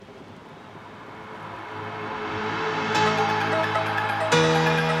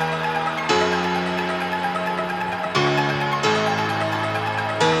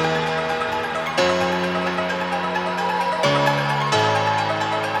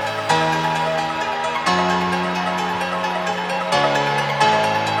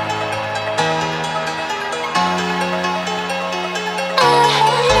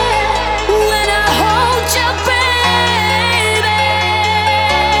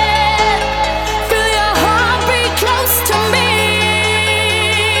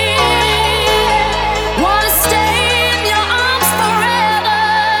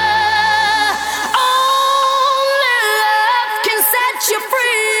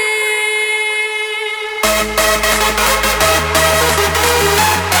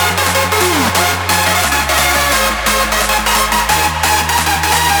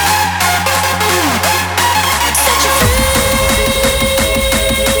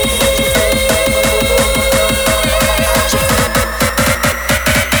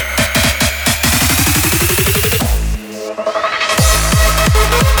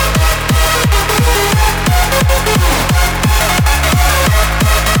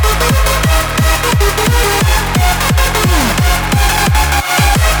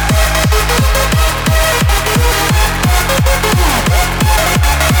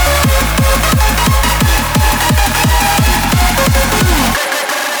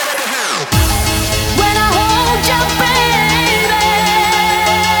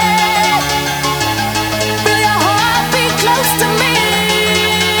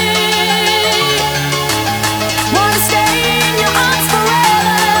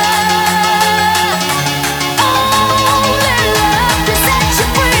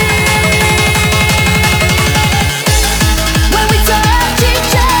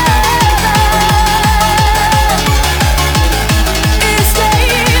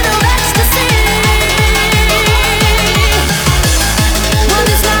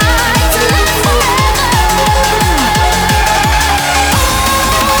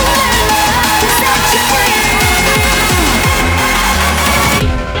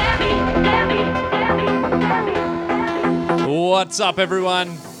What's up,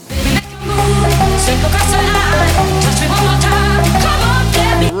 everyone?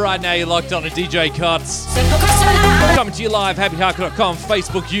 Right now, you're locked on to DJ Cotts. Coming to you live, happyhardcore.com,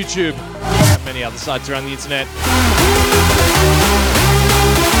 Facebook, YouTube, and many other sites around the internet.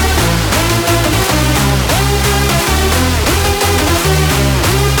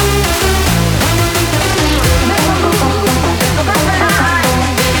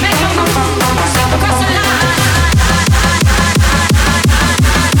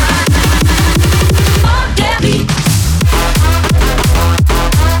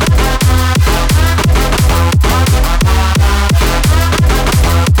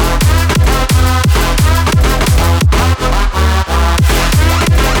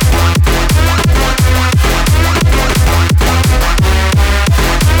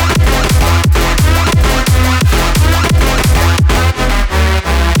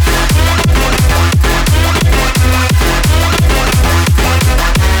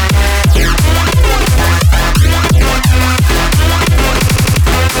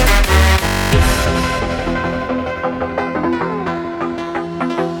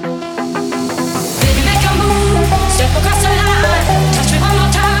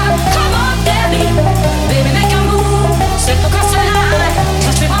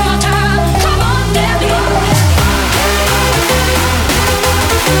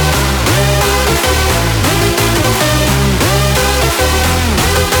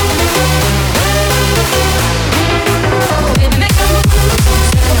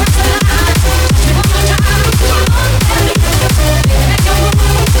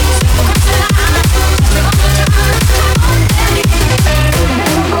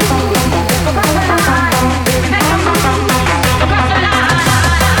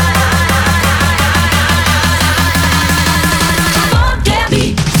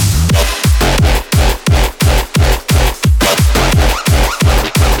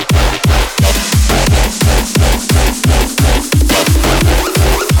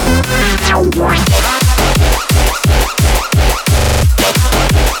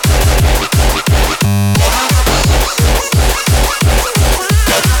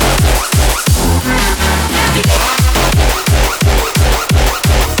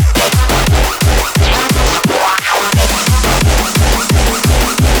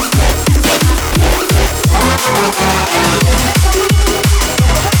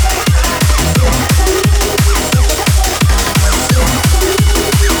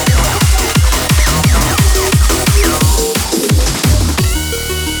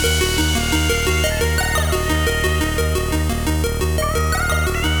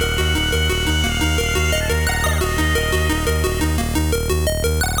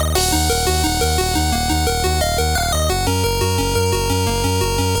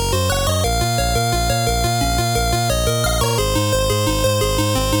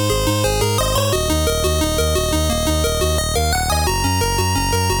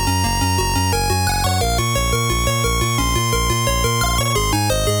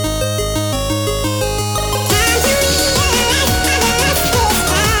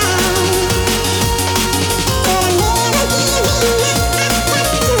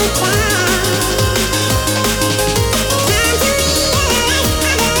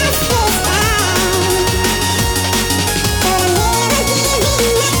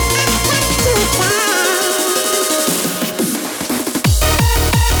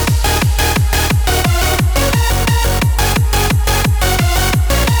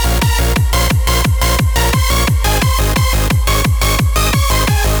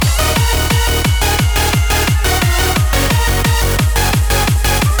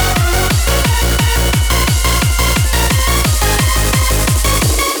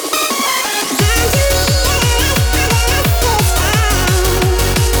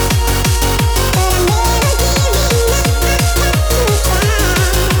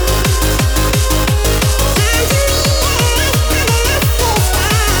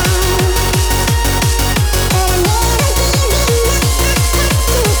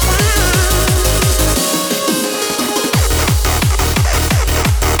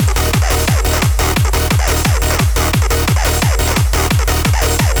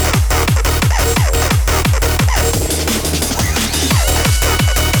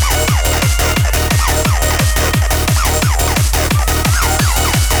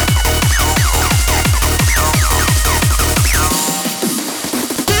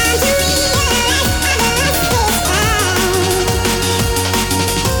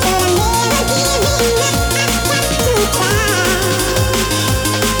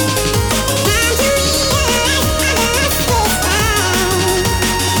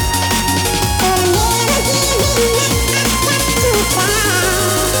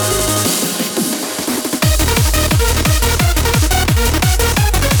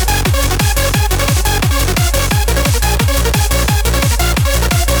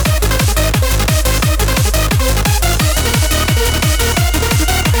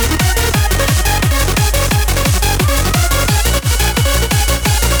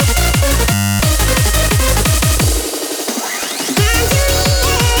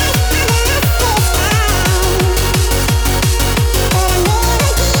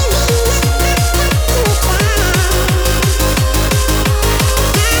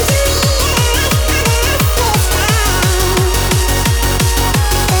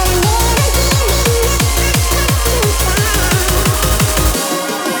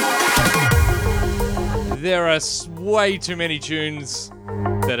 are way too many tunes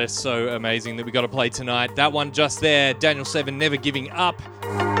that are so amazing that we got to play tonight. That one just there, Daniel 7, Never Giving Up.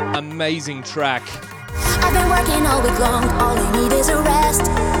 Amazing track. I've been working all week long, all I need is a rest.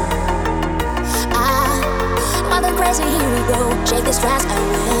 I've been crazy, here we go, shake the stress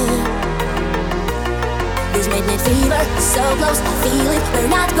away. This midnight fever, so close, I feel it, we're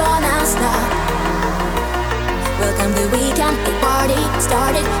not gonna stop. Welcome the weekend, the party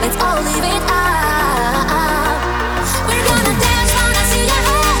started, let's all live it up. We're gonna dance, wanna see your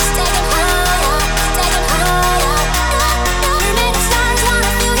hands, take it higher, take it higher. We're made of stars,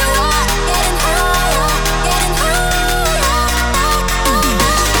 wanna feel your heart, getting higher, getting higher.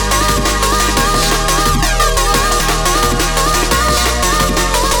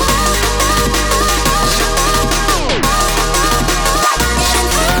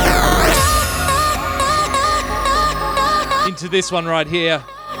 Into this one right here.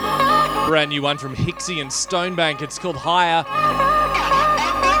 Brand new one from Hixie and Stonebank. It's called Higher.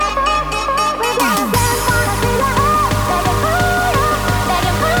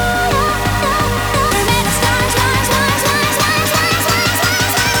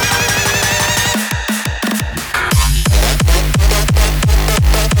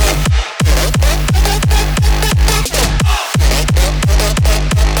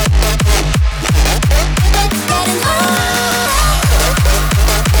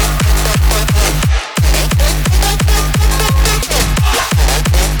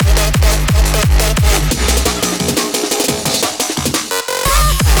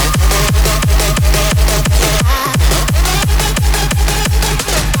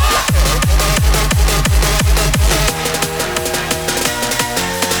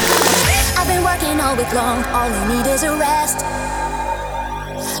 Long, all I need is a rest.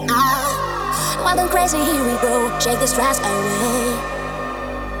 Wild and crazy, here we go, shake the stress away.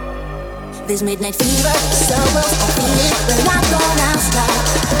 This midnight fever, so close, I feel it, we're not gonna stop.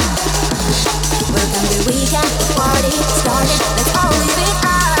 Welcome the weekend, the party started, let's all live it up.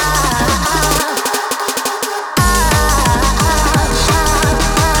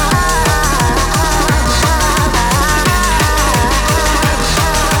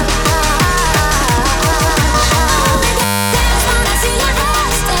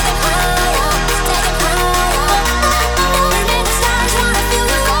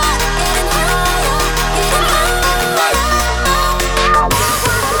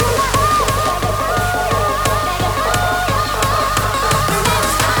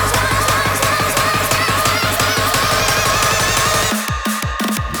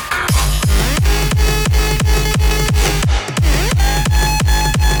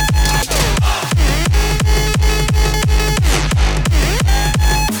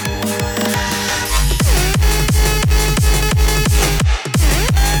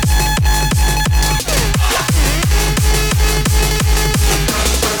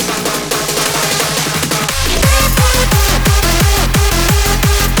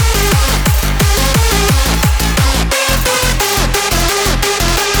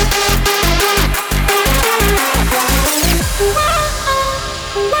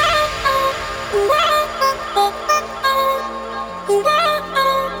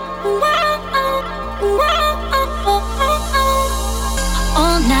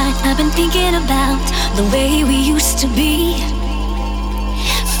 The way we used to be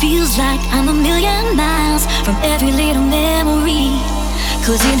feels like I'm a million miles from every little memory.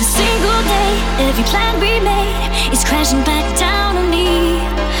 'Cause in a single day, every plan we made is crashing back down on me.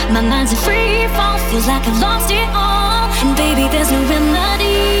 My mind's in free fall, feels like I've lost it all. And baby, there's no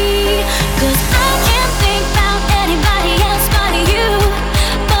remedy. 'Cause I can't think about anybody else but you,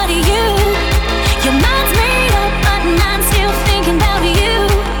 but you. Your mind's made up, but I'm still thinking about you,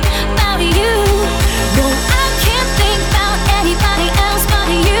 about you. No, I can't think about anybody else but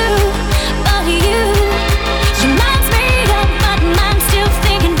you, but you. Your mind's made up, but I'm still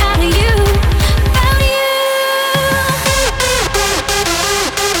thinking about you, about you.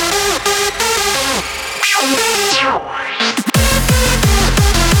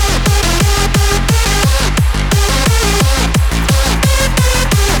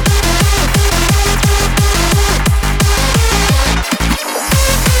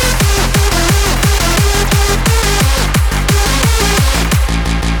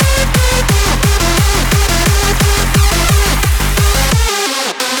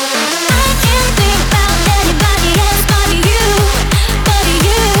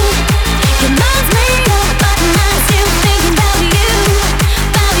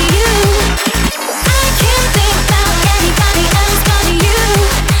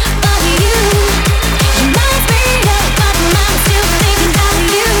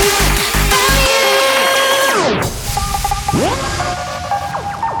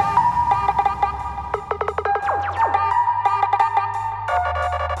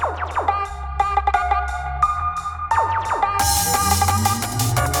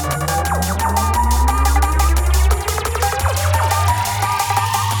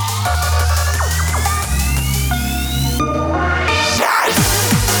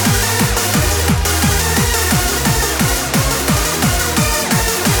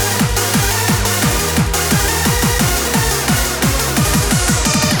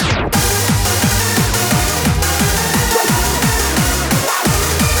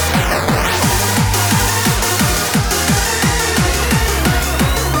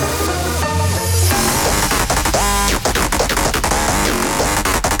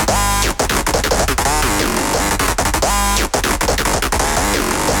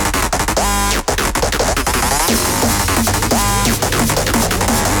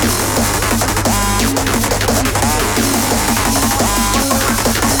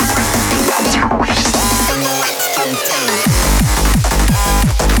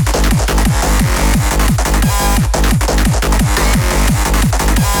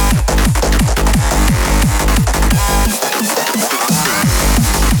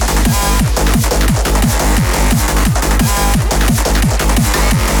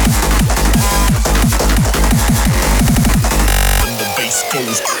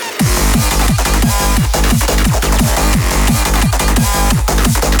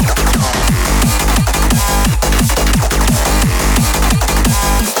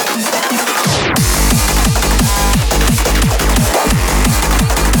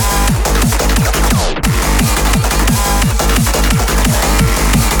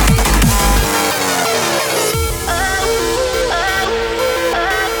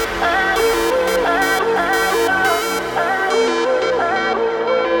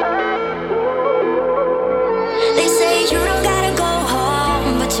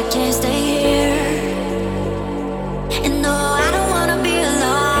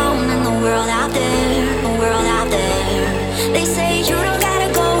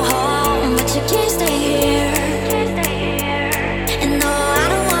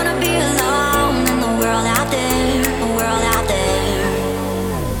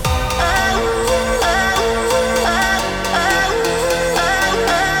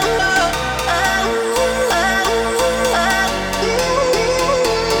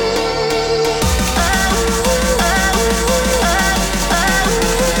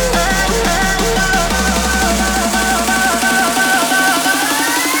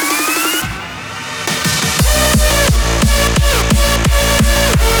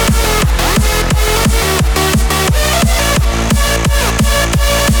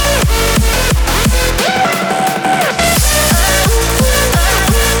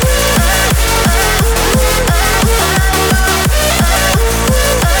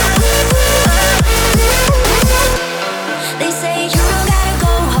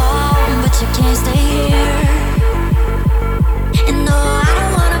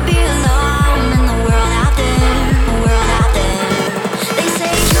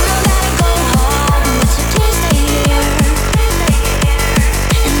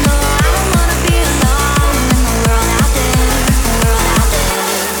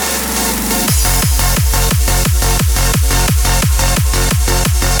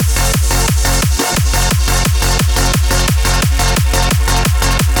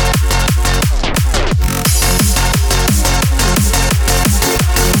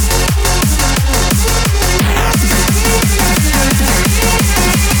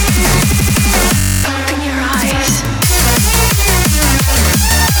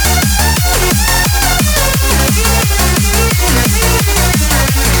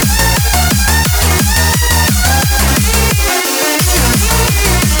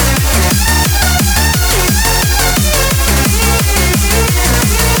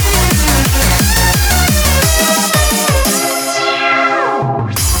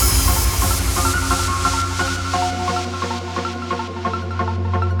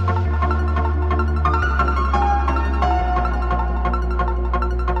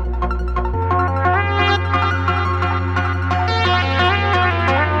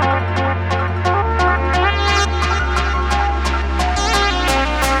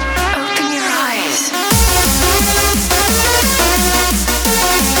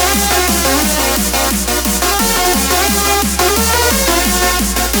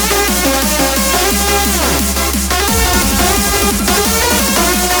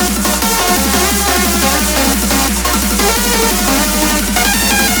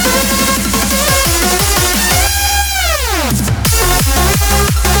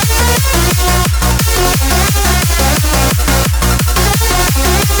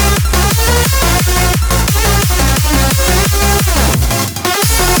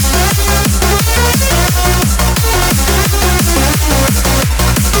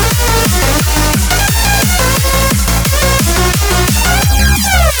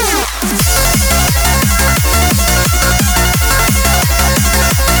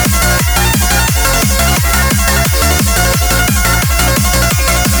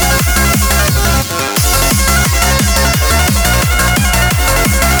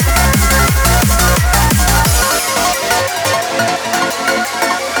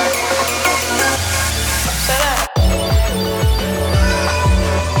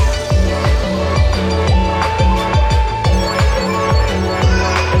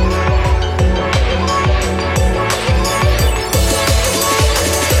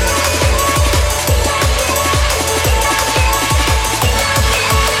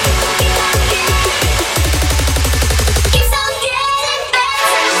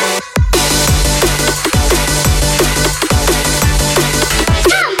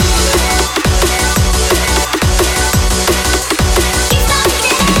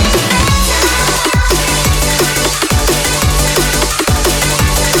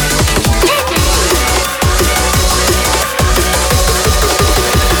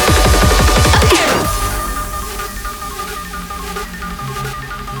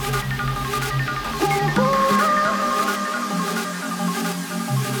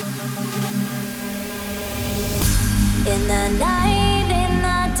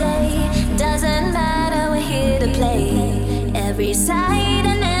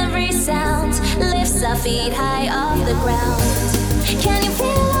 our feet high off the ground. Can you feel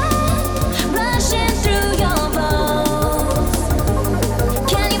it rushing through your bones?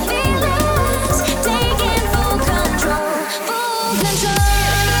 Can you feel us taking full control? Full control.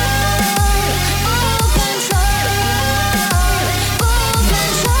 Full control. Full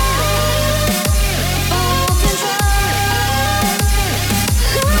control. Full control.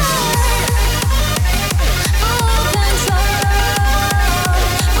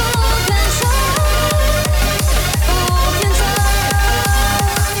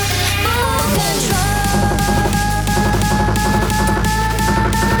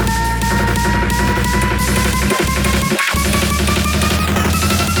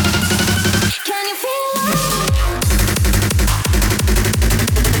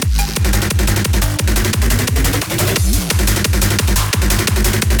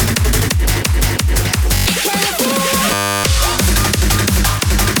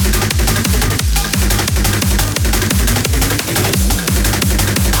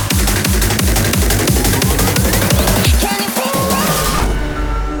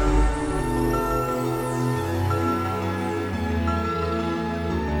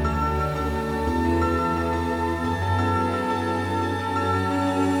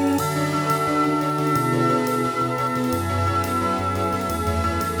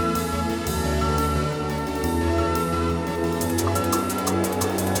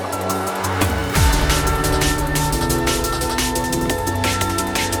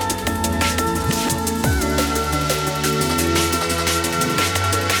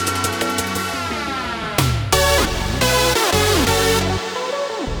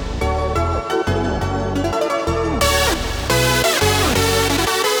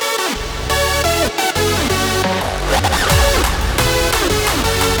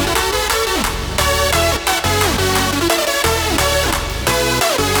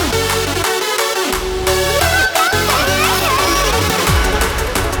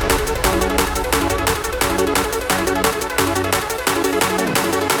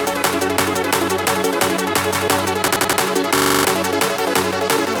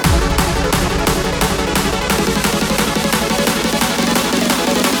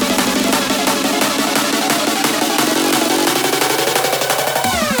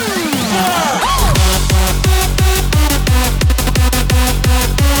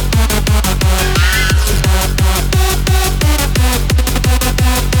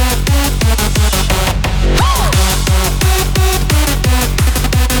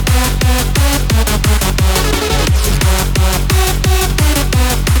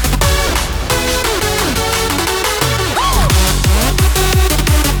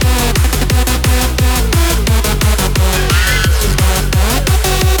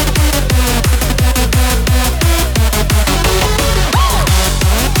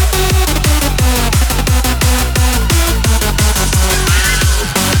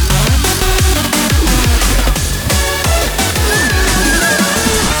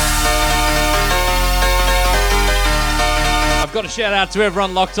 Got a shout out to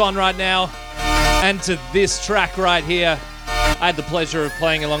everyone locked on right now and to this track right here. I had the pleasure of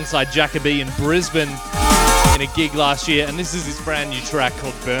playing alongside Jacoby in Brisbane in a gig last year, and this is his brand new track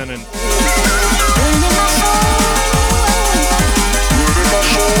called Burnin'.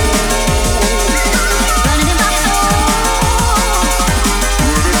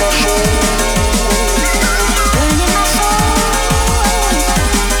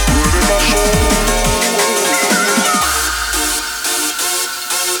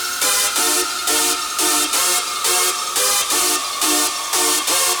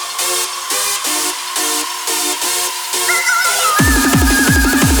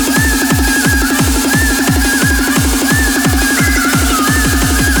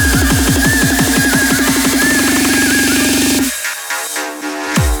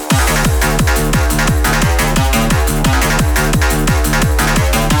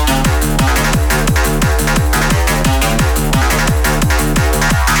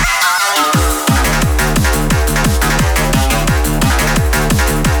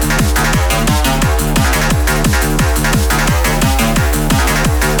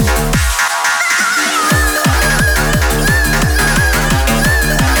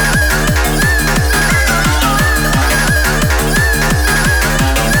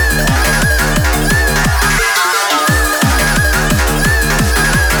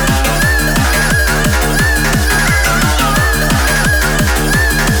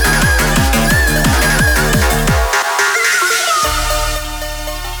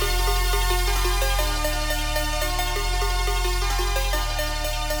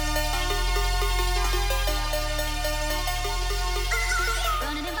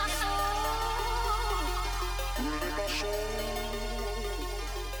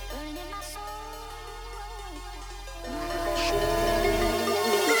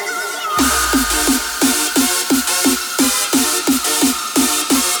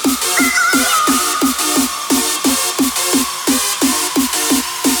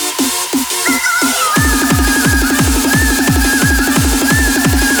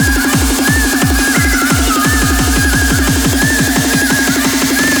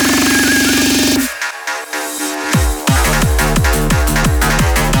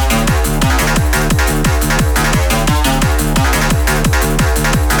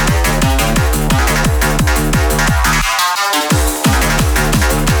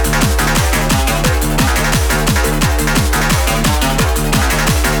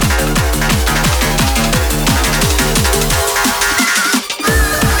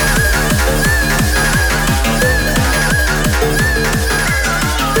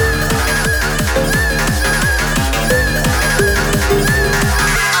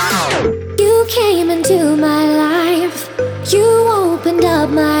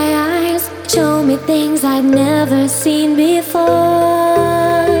 Show me things I'd never seen before.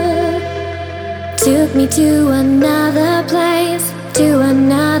 Took me to another place, to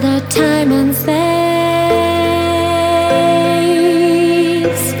another time and space.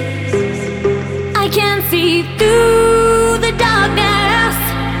 I can see through the darkness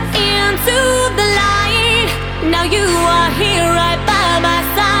into the light. Now you are here right by my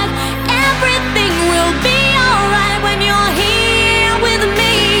side. Everything will be alright when you're here with me.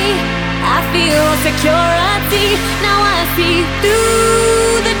 I feel security. Now I see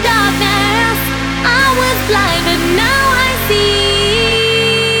through the darkness. I was blind but now I see.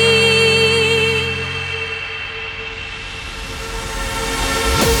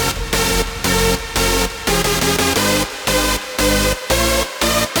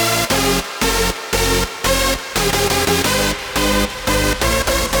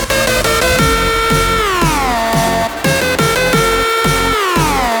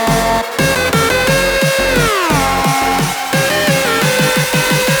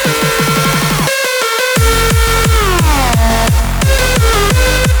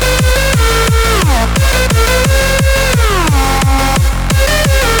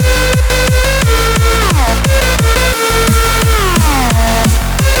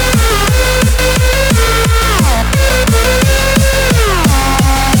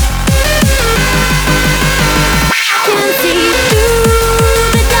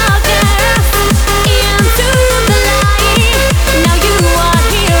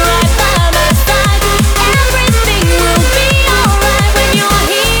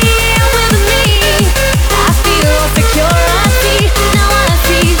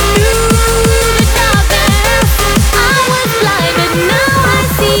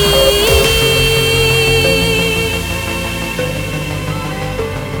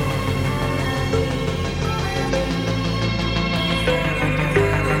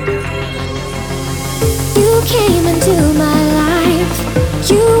 Came into my life,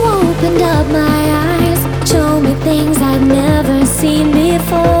 you opened up my eyes, showed me things I'd never seen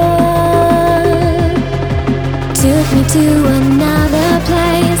before. Took me to another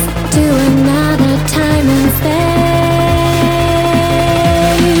place, to another time and space.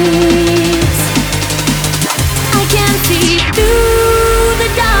 I can see through the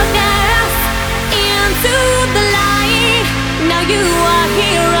darkness into the light. Now you are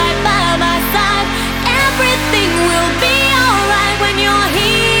here right by my side. Everything will be alright when you're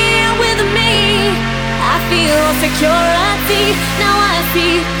here with me. I feel security. Now I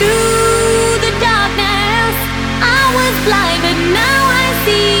see through the darkness. I was blind but now I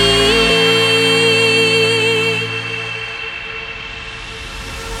see.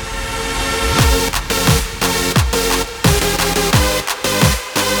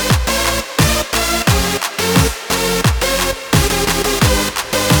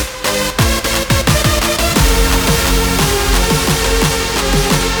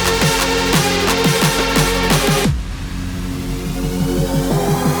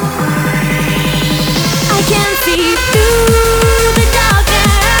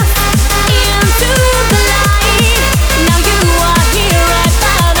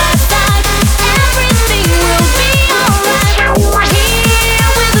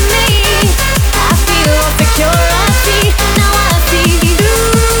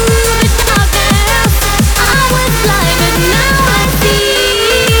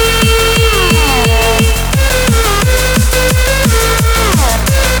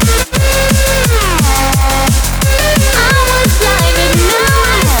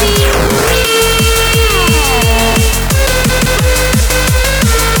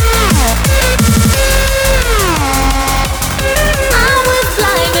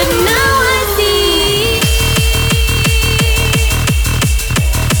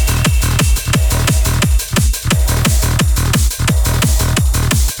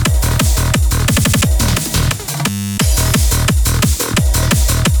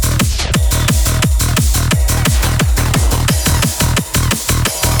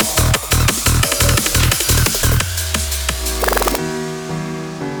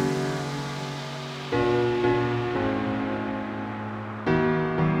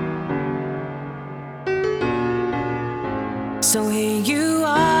 So here you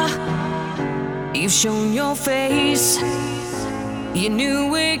are, you've shown your face. You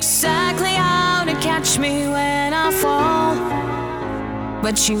knew exactly how to catch me when I fall,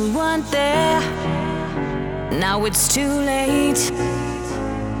 but you weren't there. Now it's too late,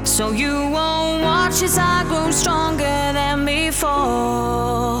 so you won't watch as I grow stronger than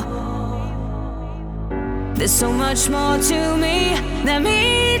before. There's so much more to me than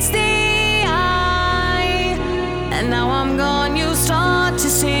meets the eye, and now I'm gone, you start to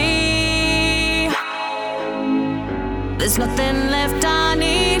see. There's nothing left I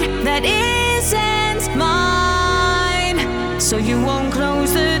need that isn't mine. So you won't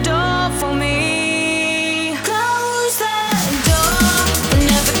close the door for me. Close the door.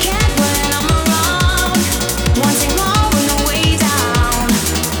 Never cared when I'm around. Wanting more on the way down.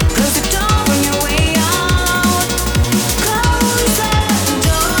 Close the door on your way out. Close the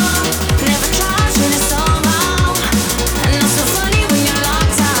door. Never tried when it's all out. And not so funny when you're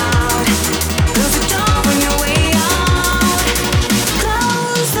locked out. Close the door on your way out.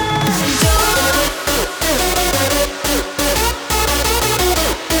 Close the door.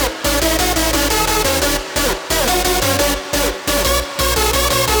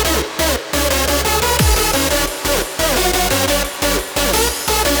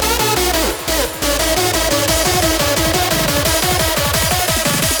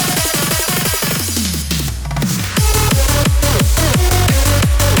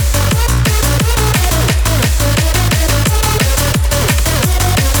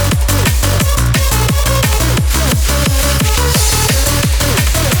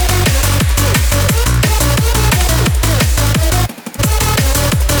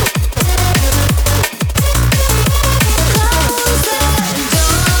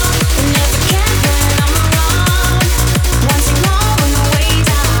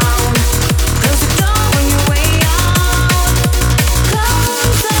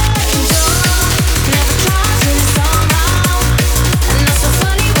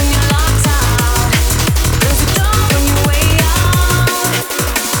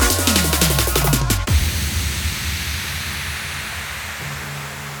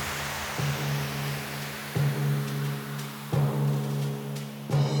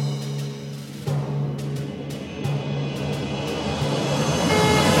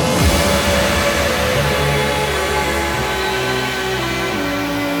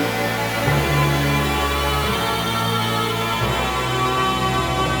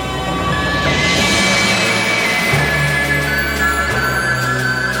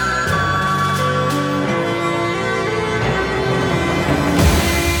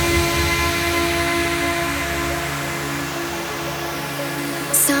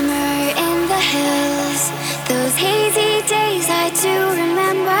 Summer in the hills, those hazy days I do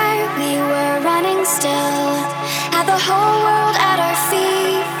remember. We were running still, had the whole world at our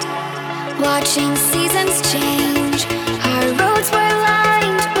feet, watching seasons change. Our roads were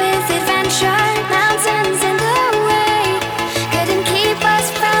lined with adventure, mountains in the way couldn't keep us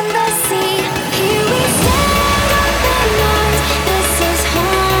from the sea. Here we stand open arms, this is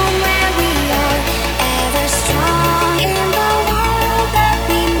home where we are, ever strong in the world that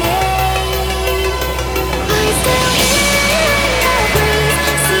we made. I still hear the breeze,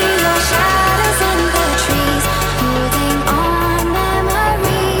 see your shadows in the trees, holding on,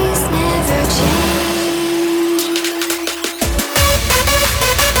 memories never change.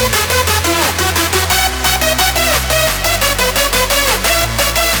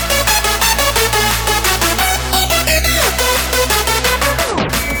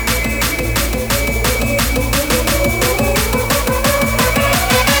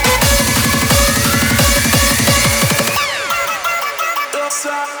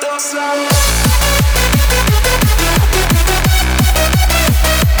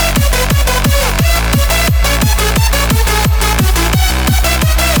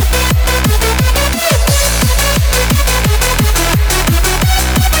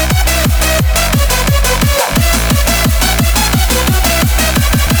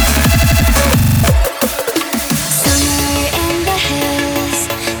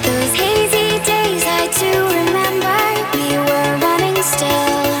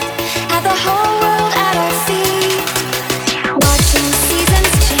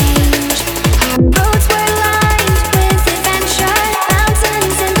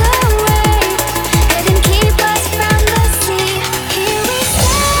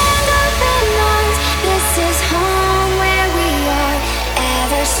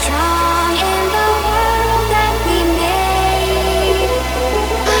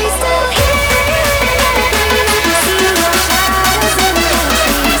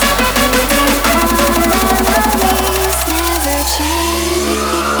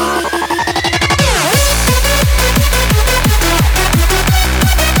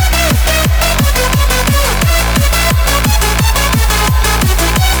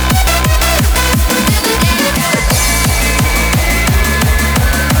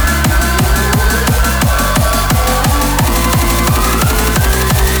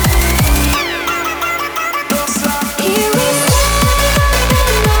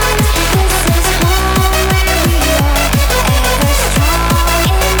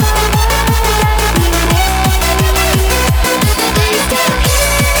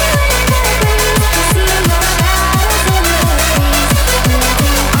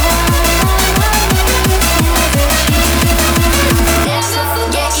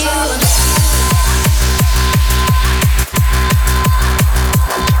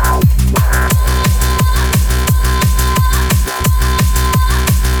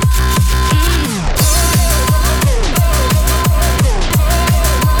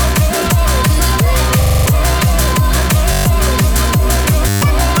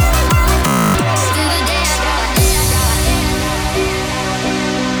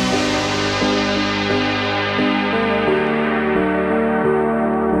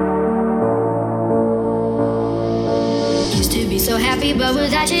 so happy, but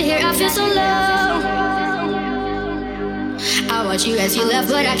without you here, I feel so low. I watch you as you left,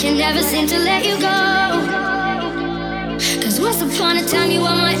 but I can never seem to let you go. Cause once upon a time, you were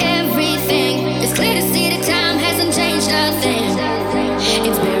my everything. It's clear to see that time hasn't changed a thing.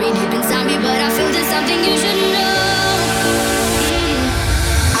 It's buried deep inside me, but I feel there's something you should know.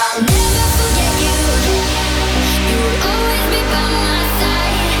 I'll never forget you. You will always be by my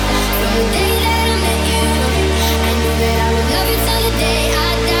side. From the day that I met you, I knew that I would love you till the day I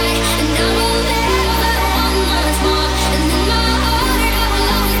die. And I will never want much more. And in my heart, I will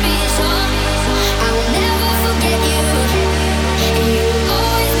always be sure. I will never forget you. And you will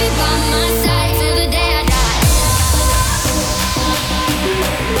always be by my side till the day I die.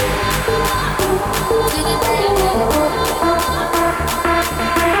 Till the day I die.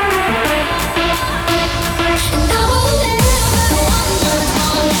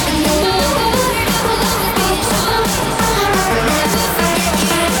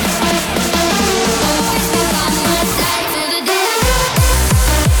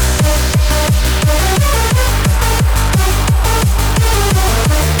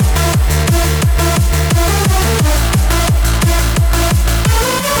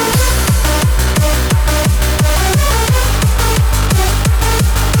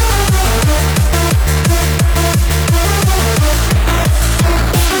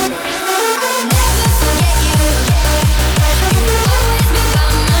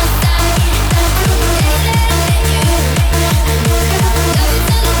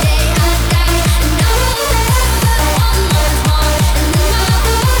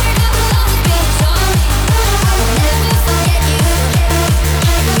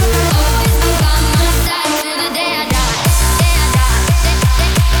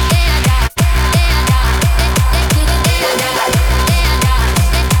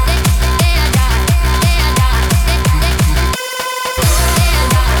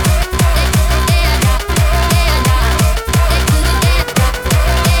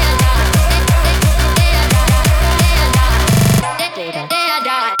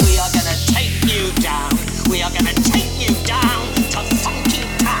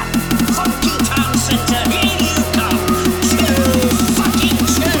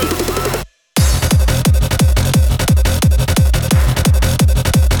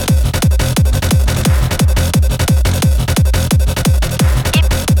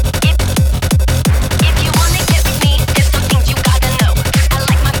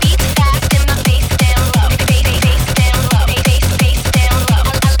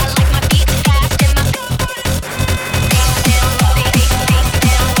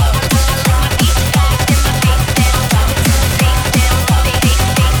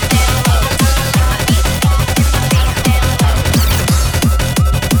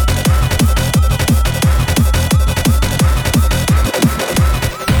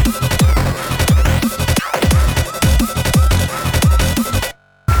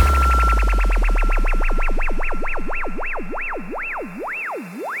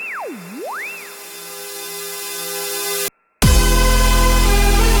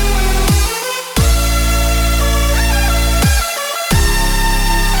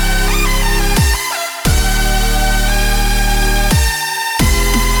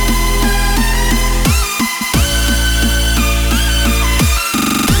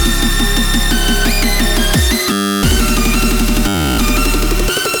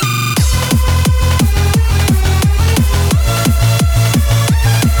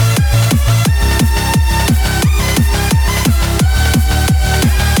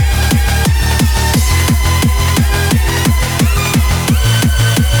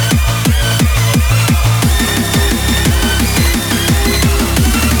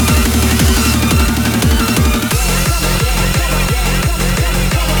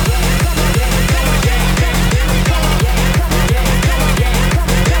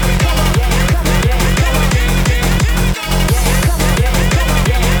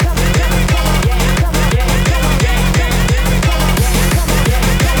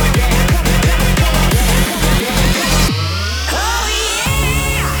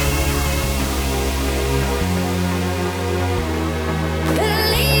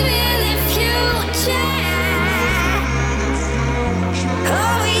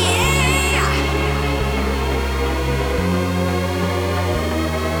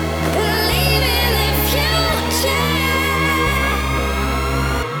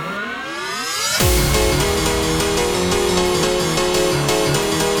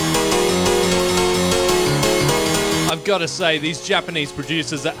 Gotta say, these Japanese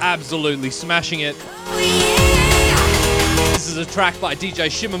producers are absolutely smashing it. This is a track by DJ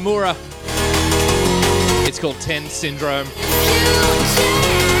Shimamura. It's called 10 Syndrome.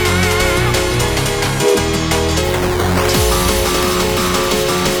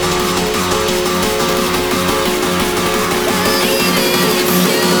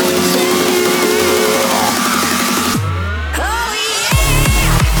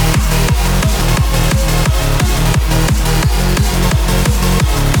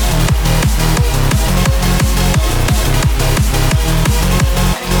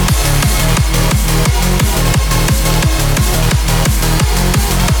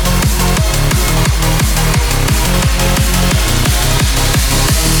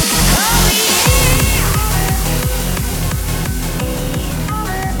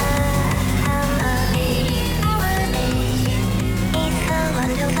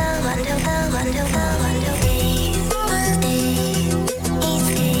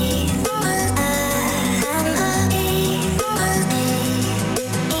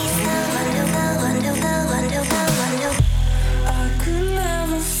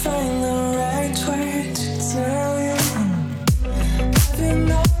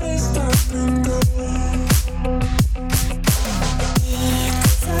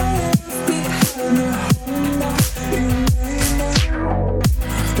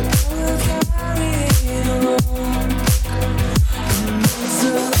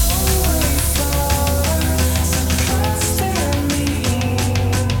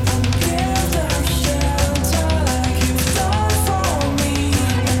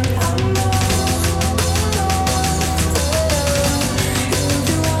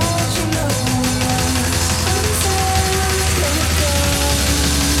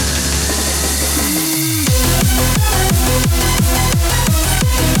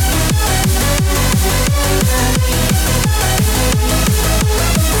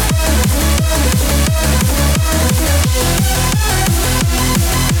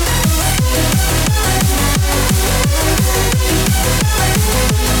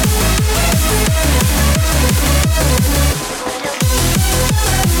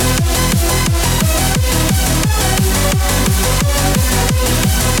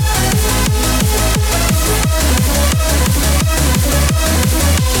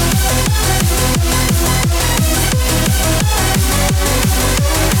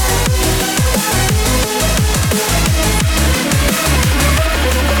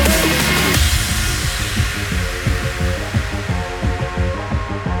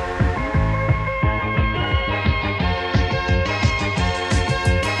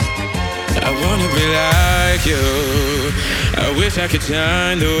 I could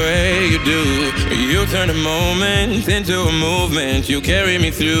shine the way you do. You turn a moment into a movement. You carry me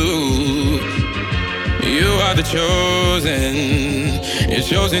through. You are the chosen. It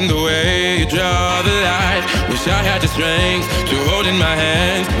shows in the way you draw the light. Wish I had the strength to hold in my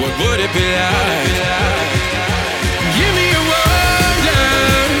hands. What would it be like? Give me a wonder.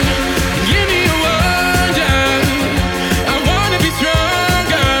 Give me a wonder. I wanna be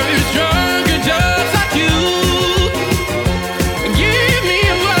stronger, stronger just like you.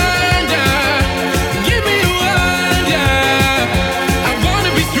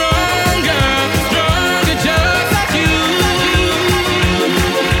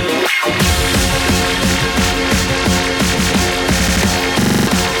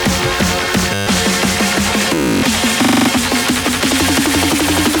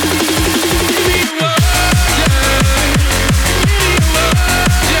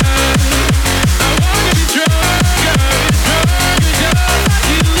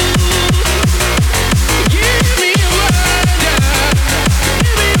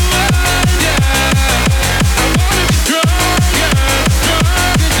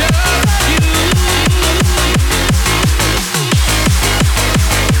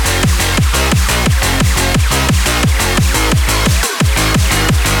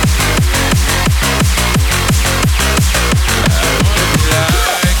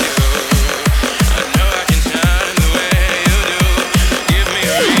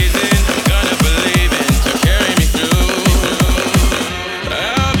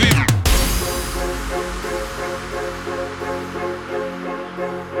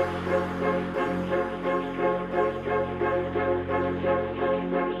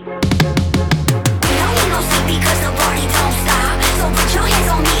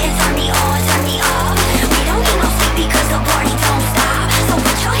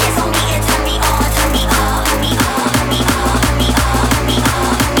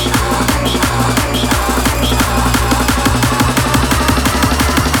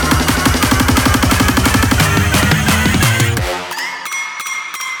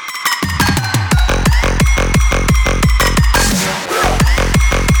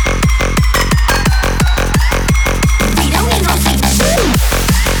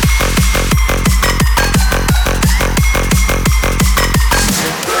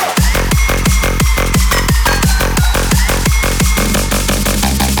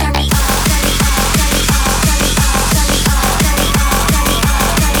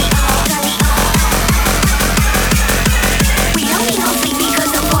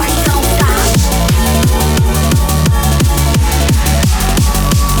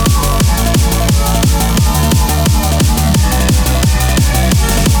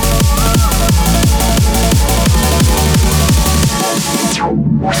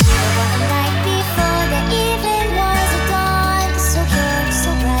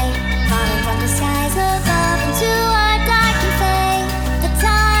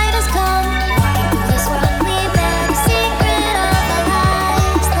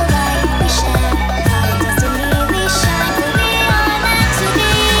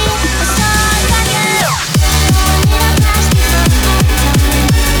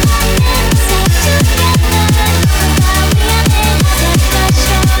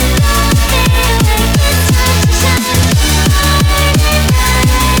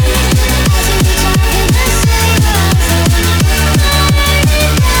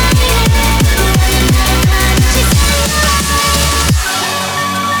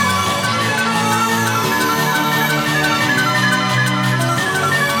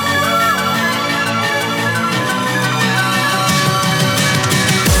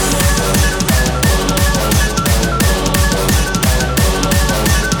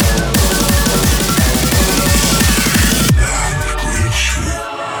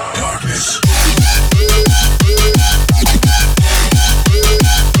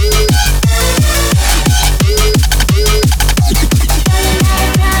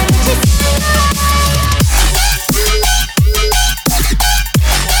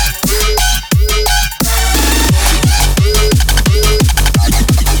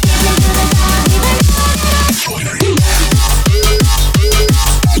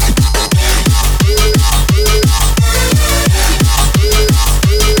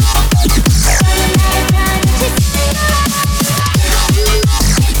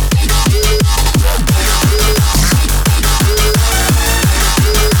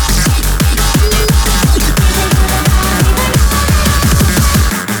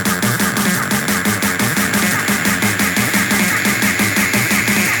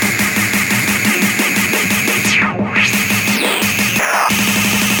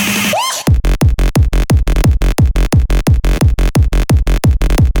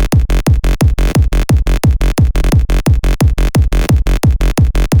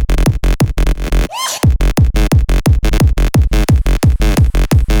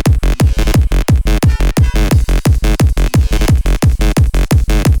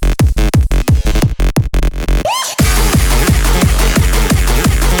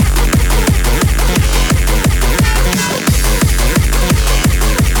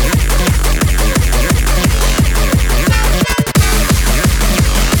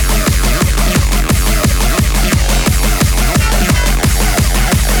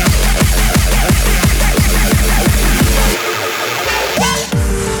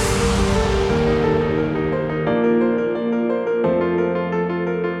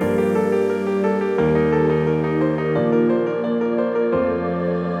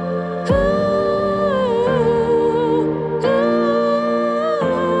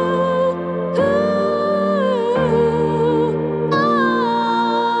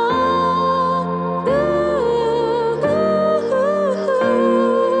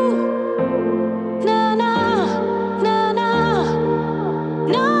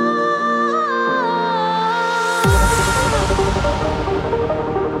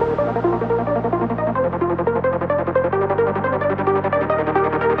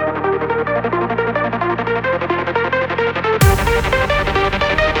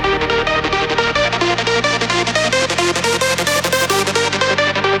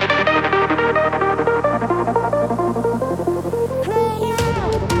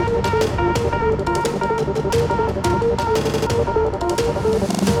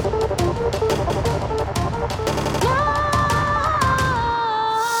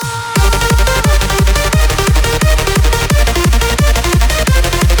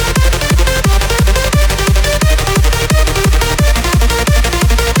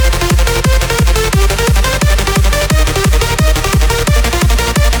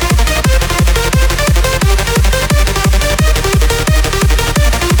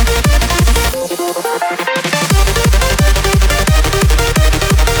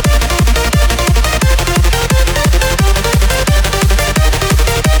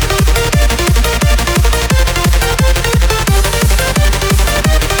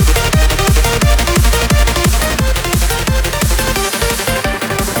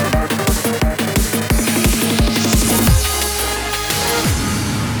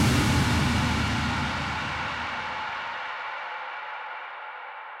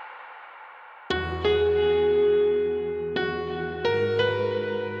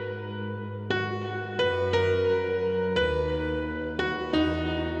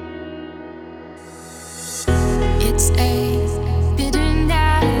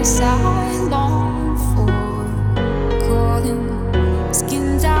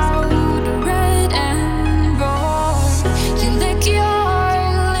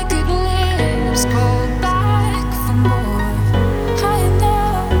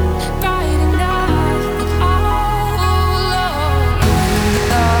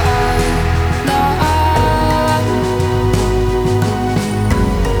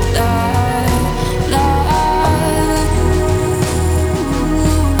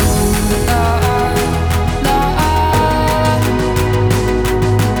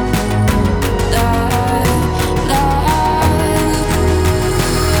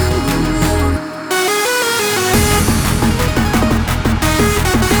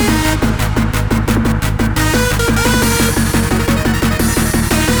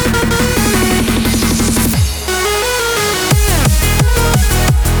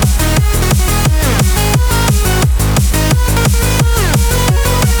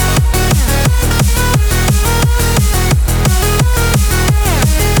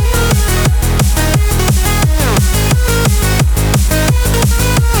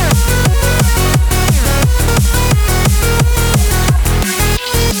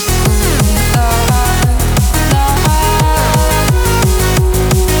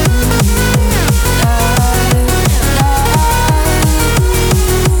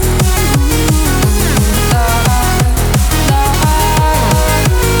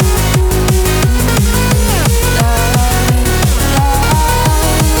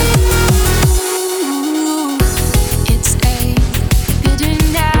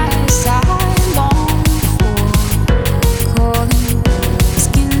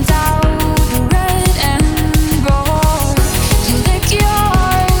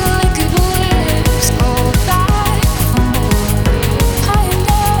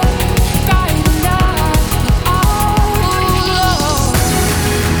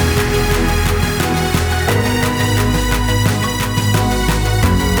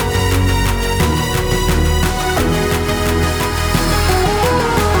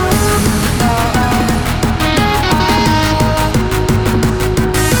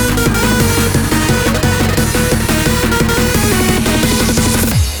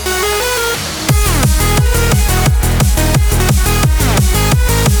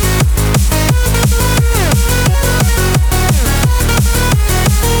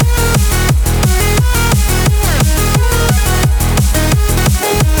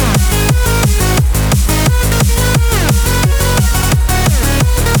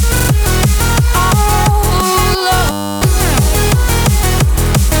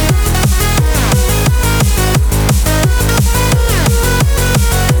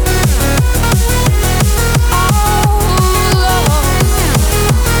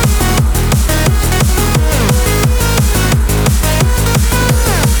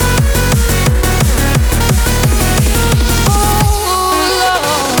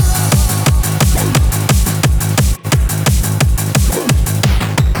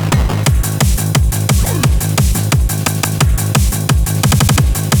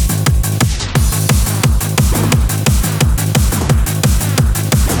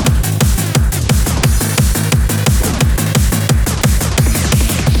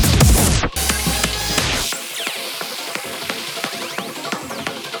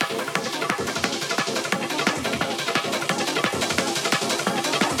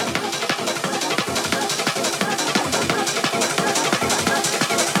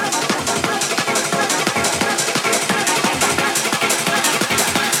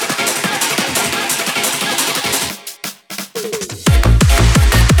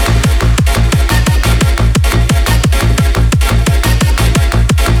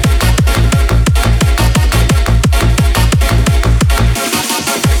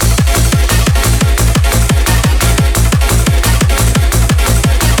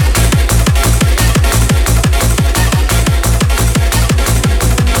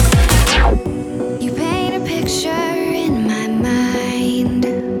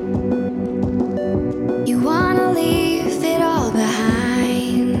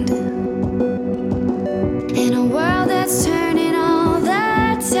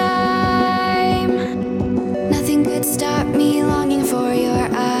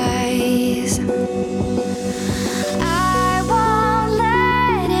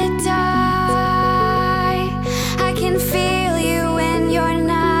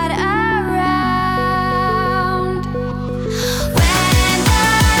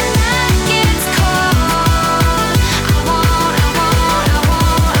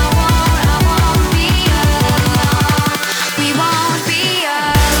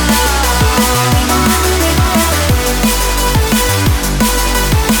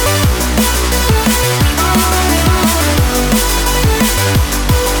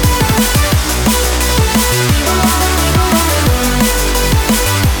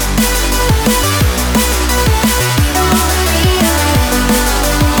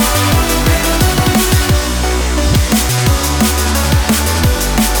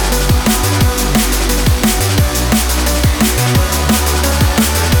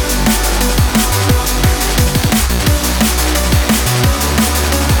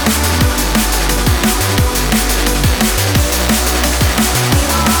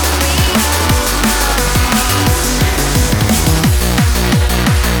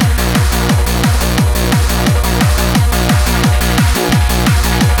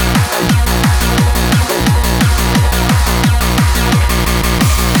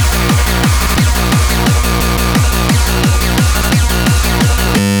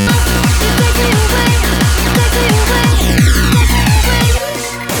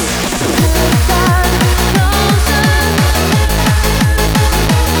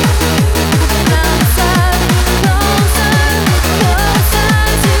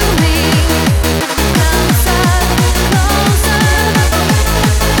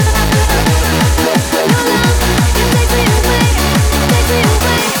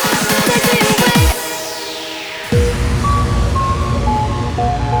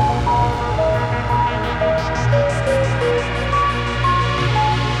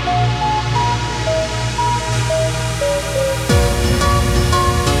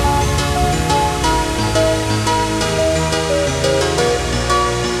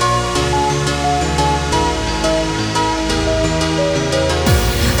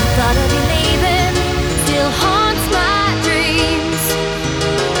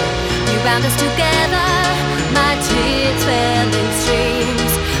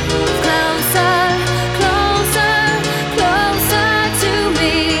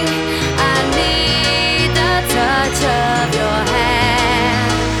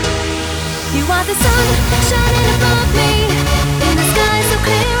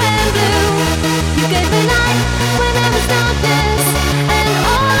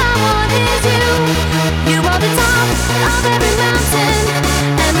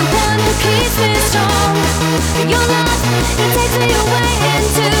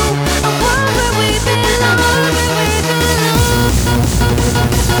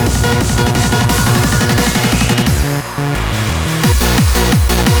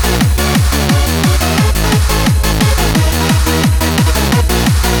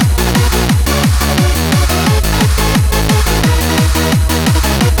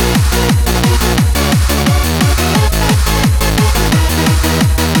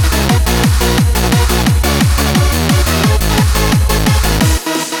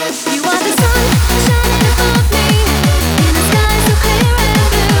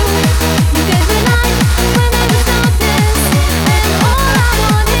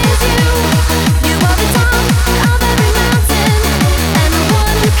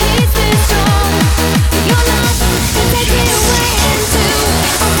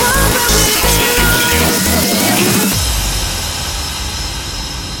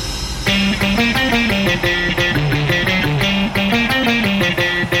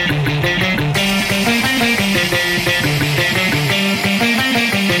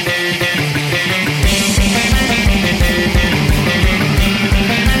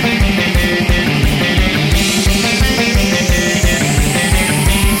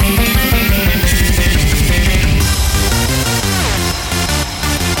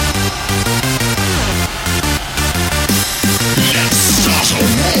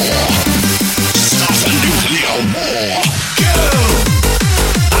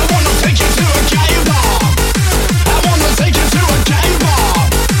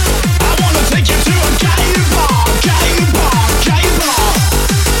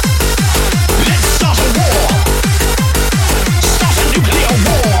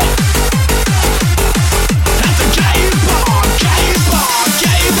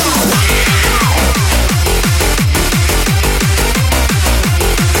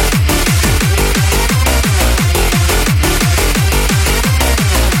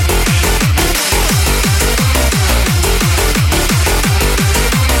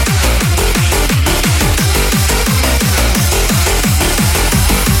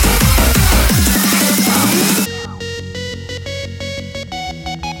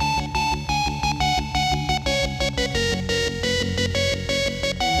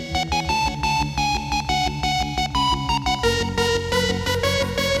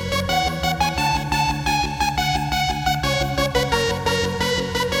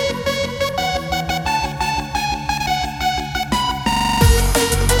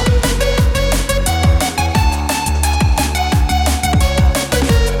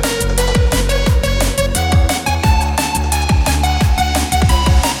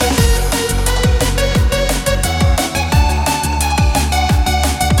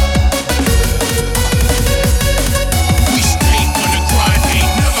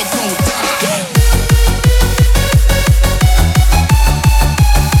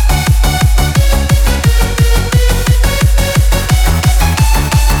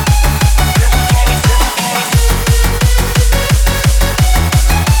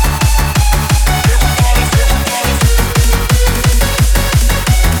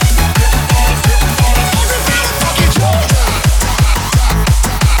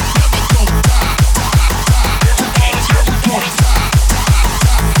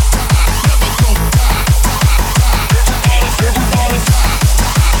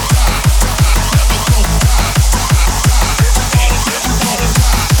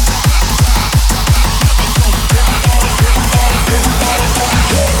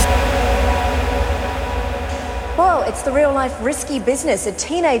 real-life risky business. A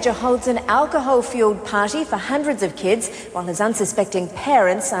teenager holds an alcohol-fueled party for hundreds of kids while his unsuspecting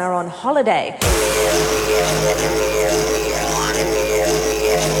parents are on holiday.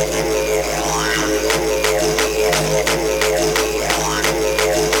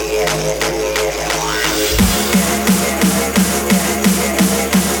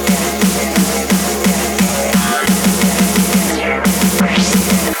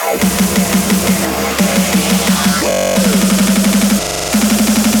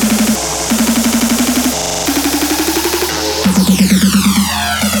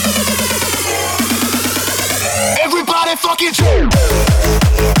 Fucking true.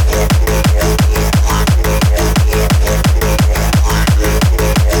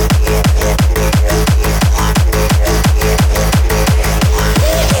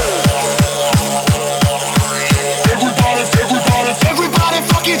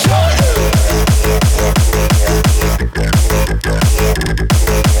 Everybody fucking true.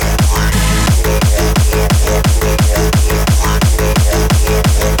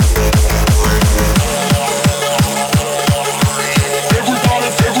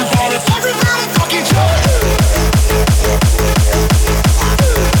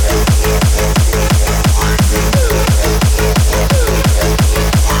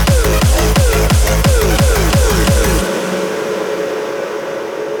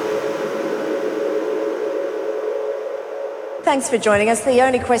 Thanks for joining us. The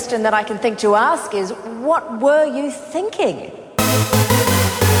only question that I can think to ask is, what were you thinking?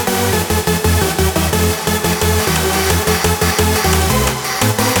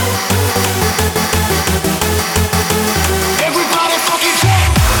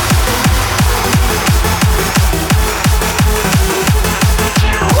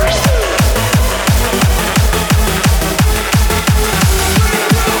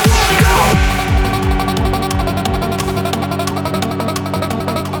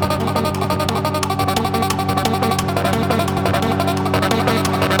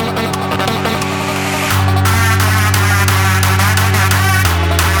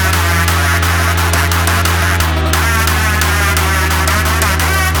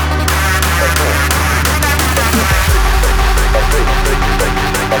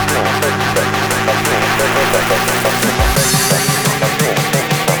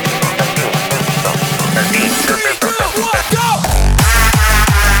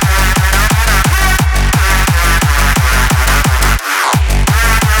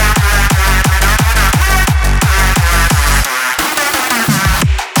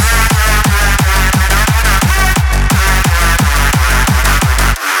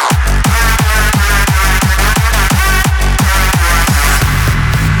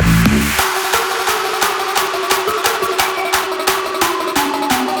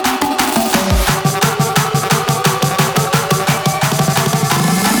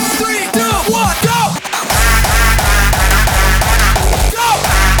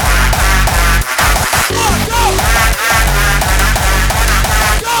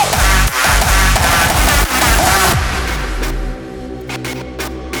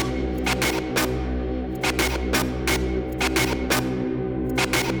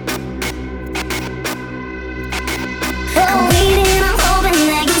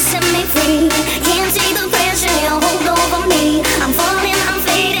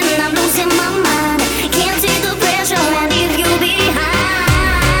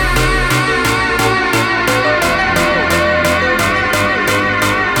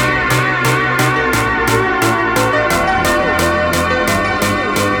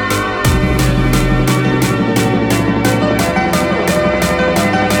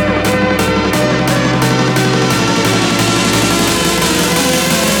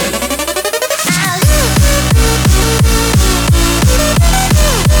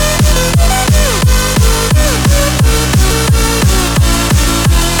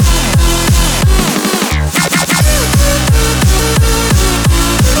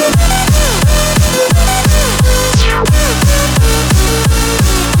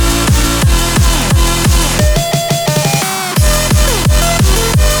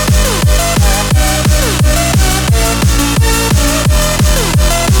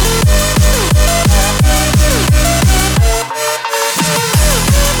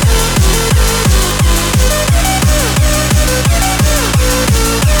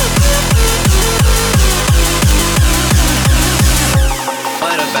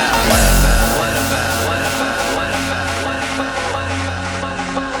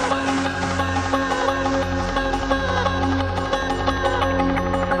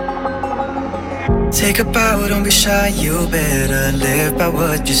 Take a bow, don't be shy, you better live by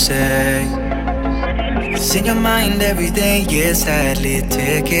what you say. It's in your mind every day, yeah, sadly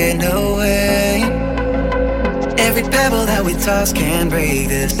taken away. Every pebble that we toss can break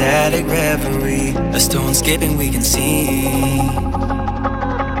the static reverie. A stone skipping we can see.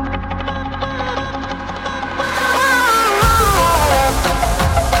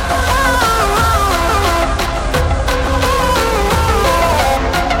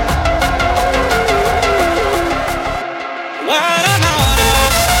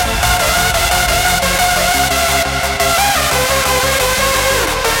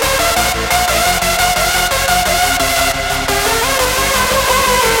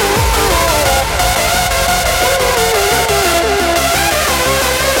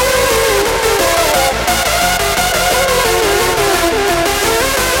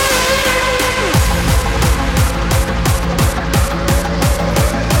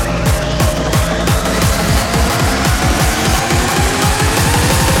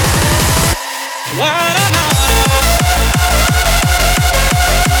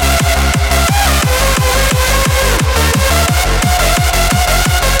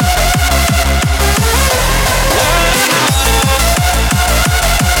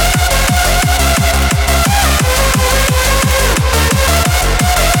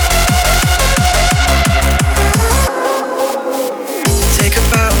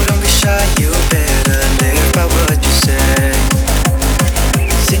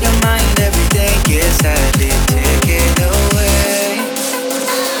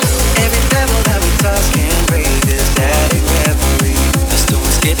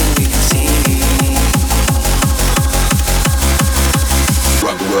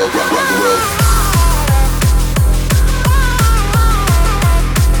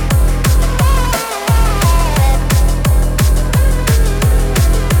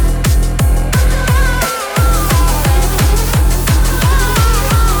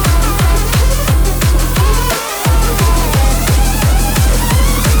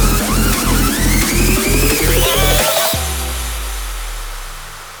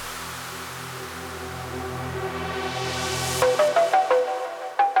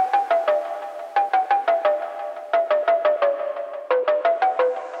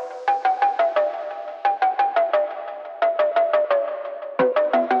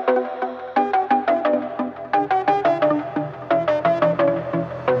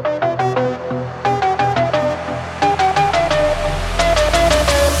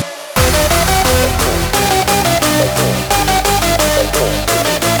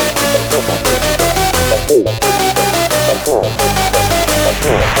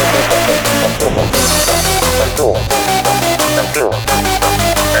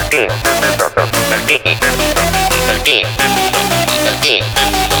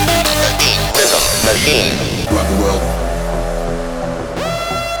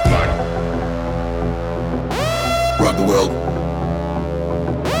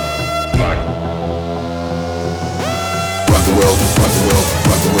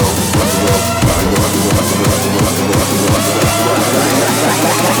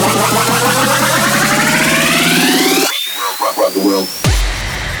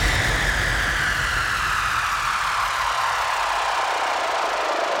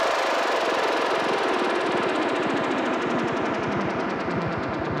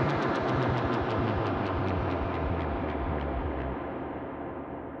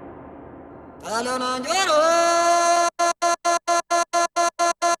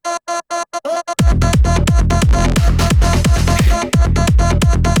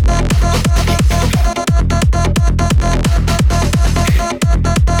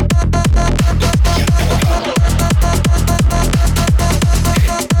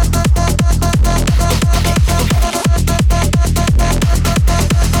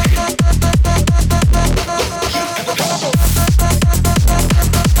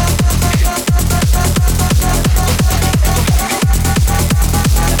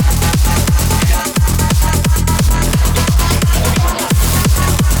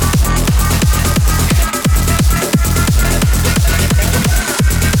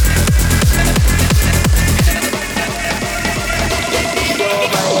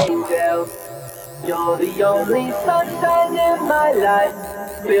 You're the only sunshine in my life.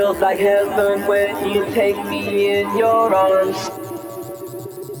 Feels like heaven when you take me in your arms.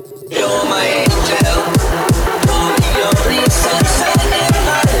 You're my angel. You're the only sunshine in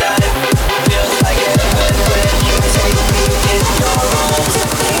my life. Feels like heaven when you take me in your arms.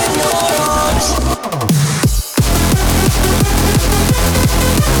 In your arms.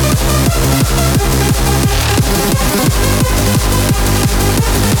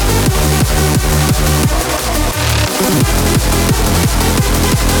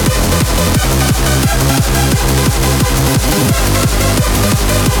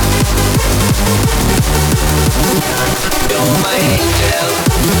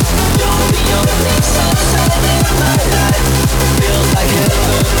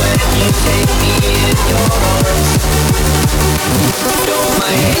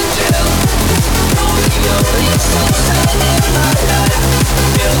 angel. You're the only sunshine in my life.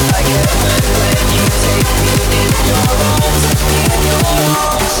 Feels like heaven when you take me in your arms, in your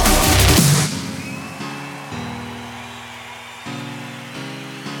arms.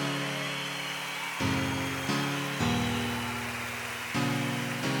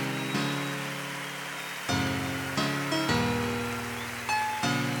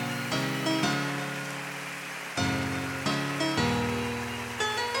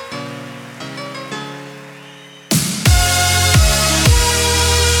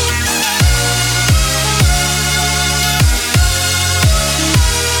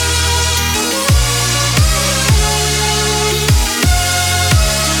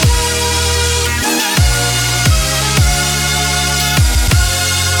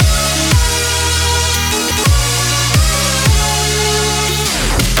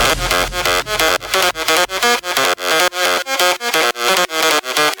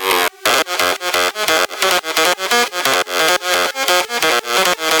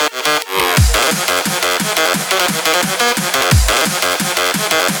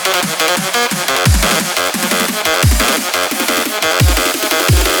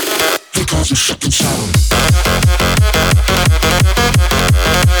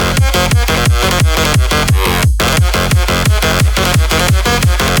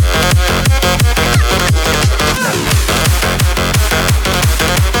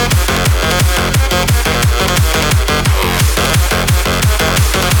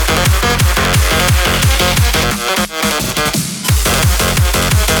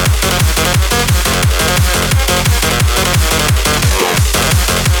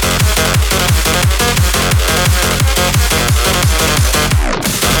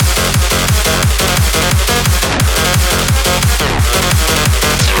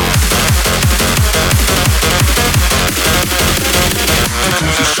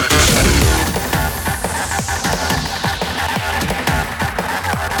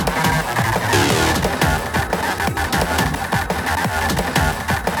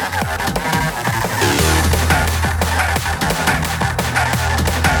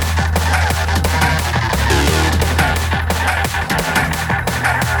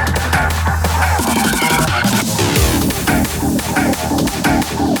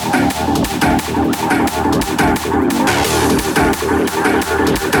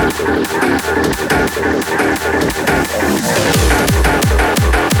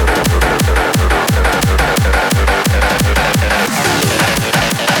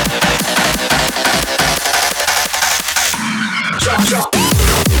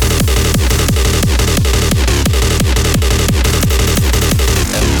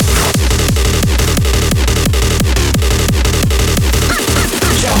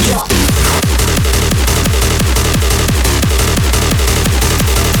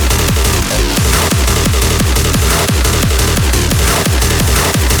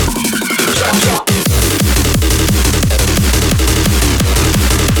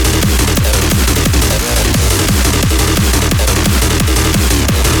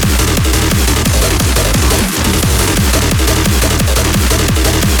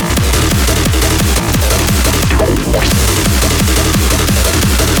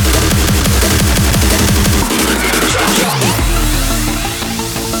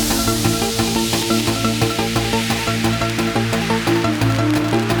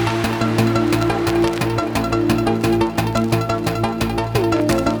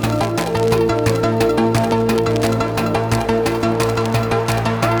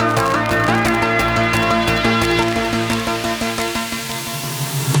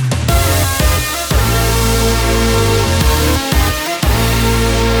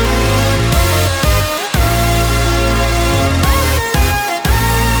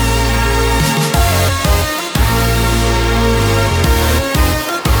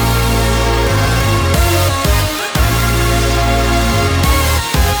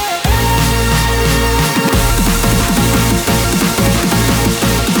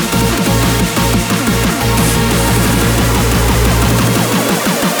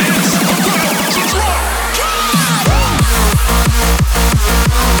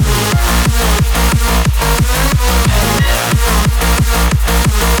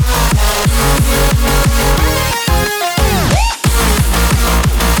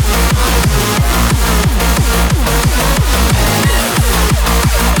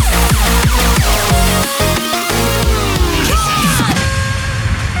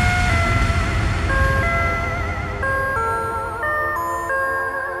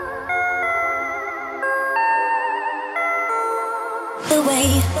 the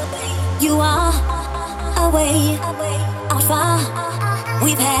way you are, away, out far,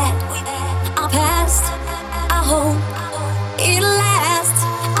 We've had our past, I hope it'll last.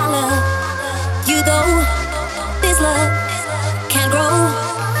 I love you though, this love can grow.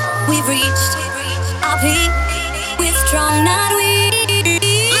 We've reached our peak, we're strong, not weak.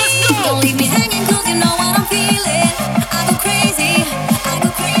 Don't leave me hanging 'cause you know what I'm feeling. I go crazy, I go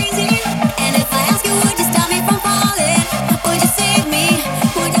crazy. And if I ask you, would you stop me from falling? Would you save me?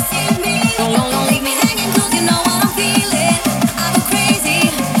 Would you save me? Don't leave me hanging 'cause you know what I'm feeling. I go crazy,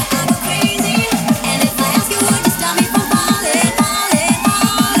 I go crazy. And if I ask you, would you stop me from falling? Falling,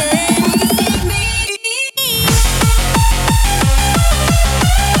 falling. Would you save me?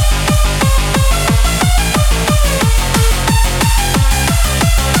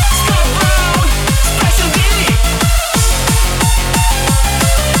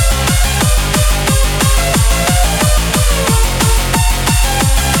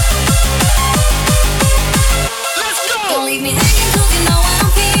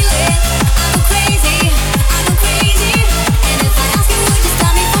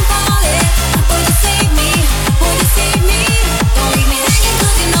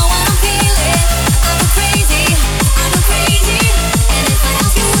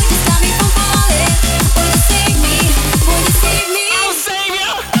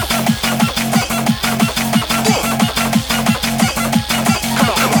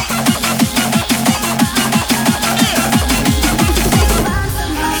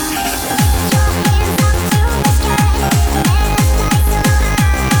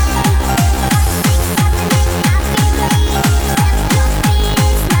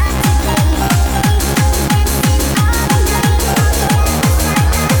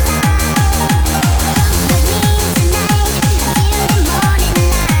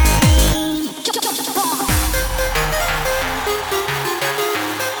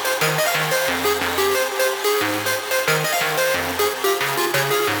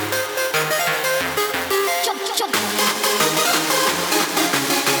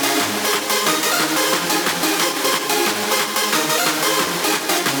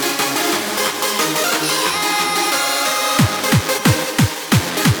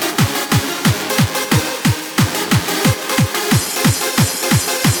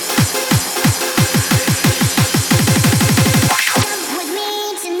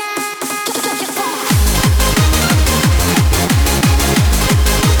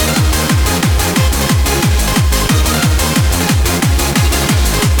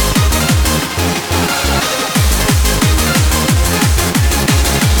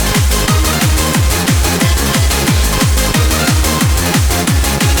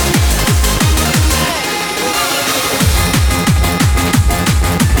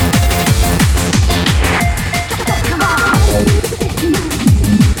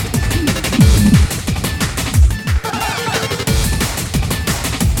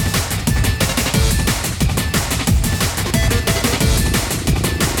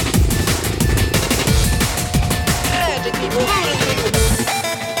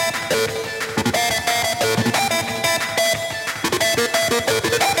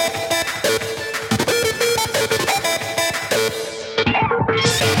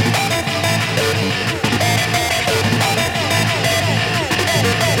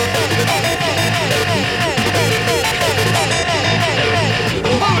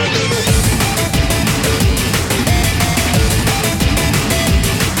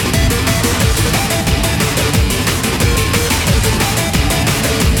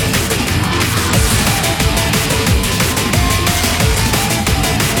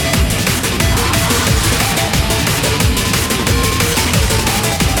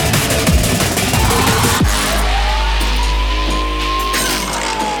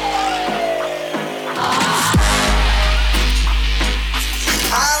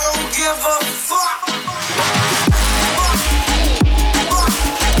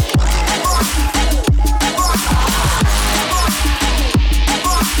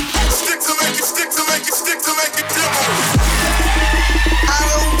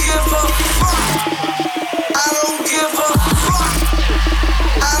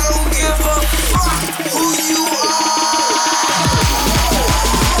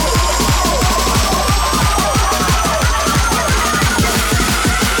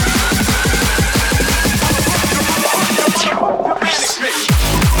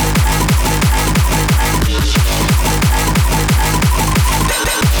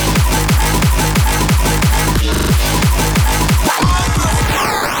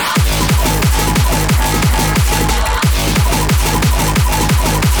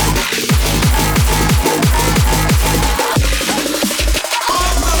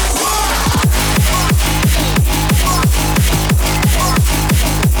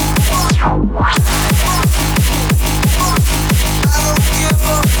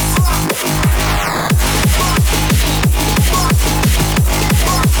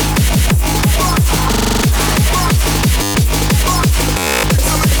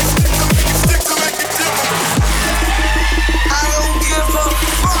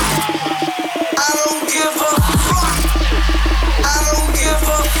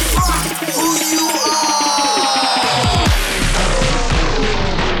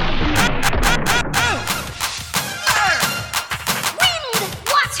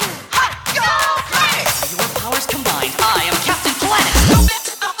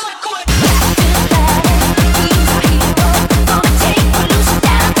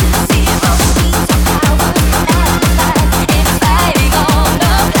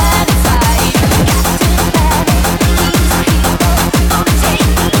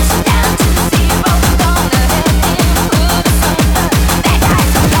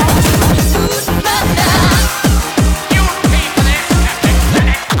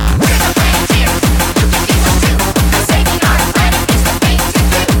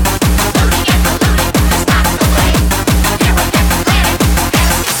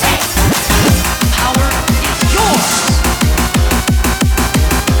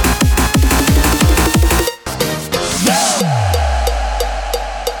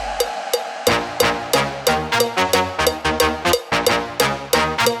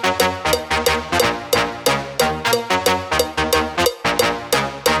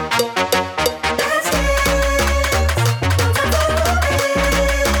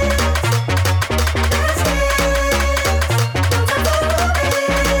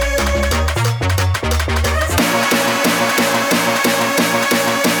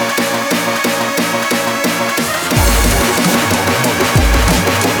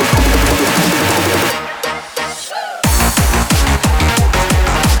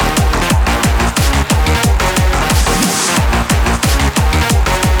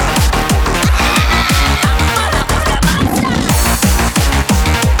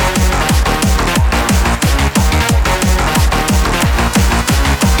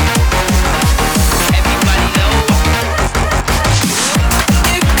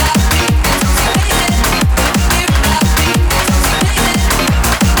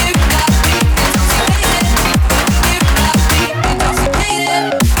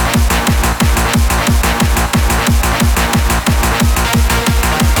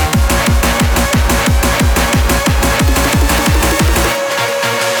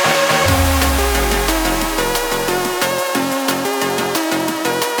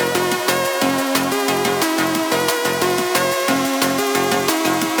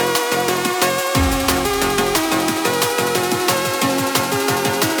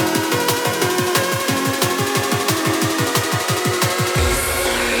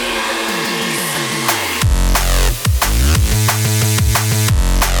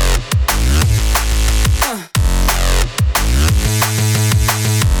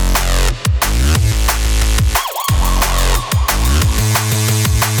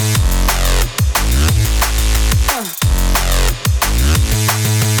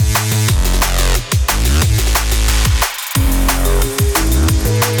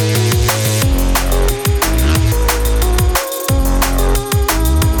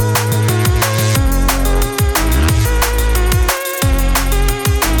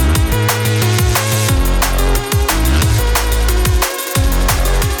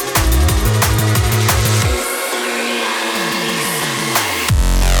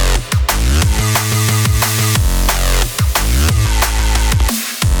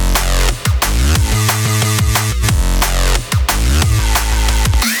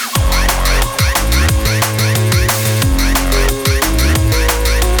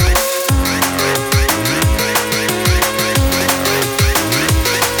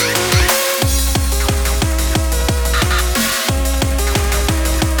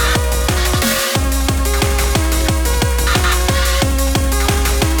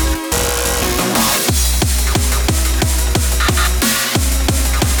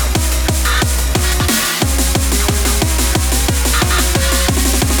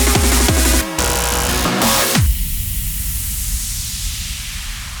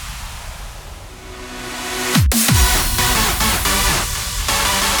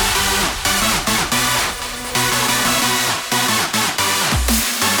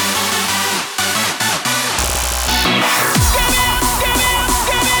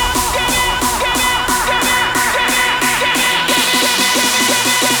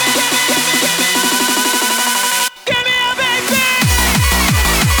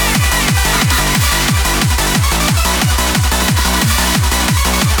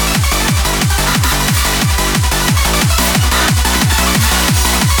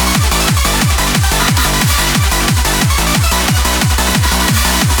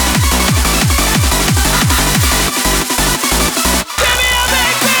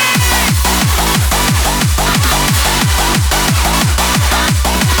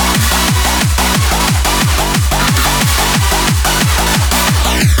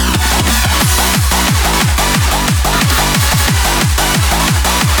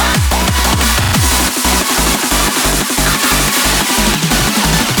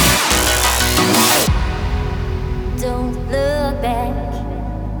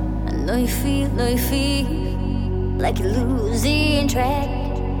 like you're losing track.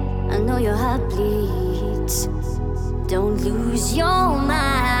 I know your heart bleeds. Don't lose your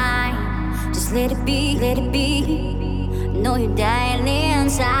mind. Just let it be, let it be. Know you're dying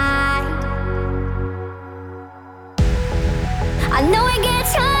inside. I know it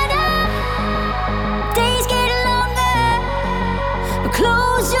gets harder, days get longer, but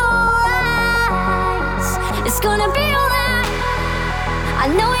close your eyes, it's gonna be alright. I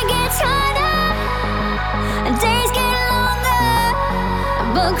know it gets harder, and days get longer,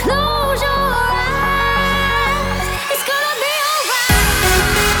 but close your eyes, it's gonna be alright.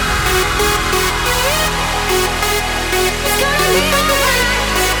 It's gonna be alright.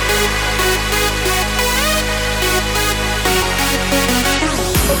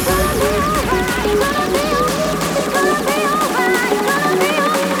 It's gonna be alright. It's gonna be alright. It's gonna be alright. It's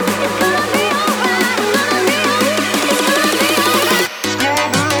gonna be alright. It's gonna be alright. It's gonna be alright.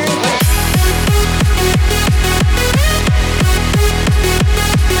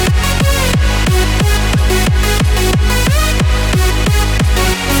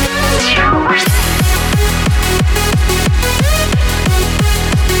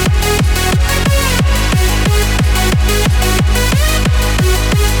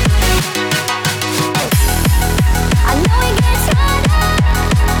 I know it gets harder,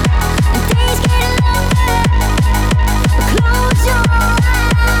 and days get longer, but close your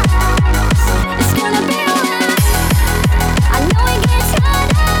eyes, it's gonna be alright. I know it gets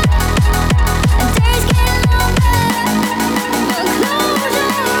harder, and days get longer, but close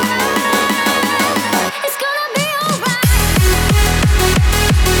your eyes, it's gonna be alright. It's gonna be alright.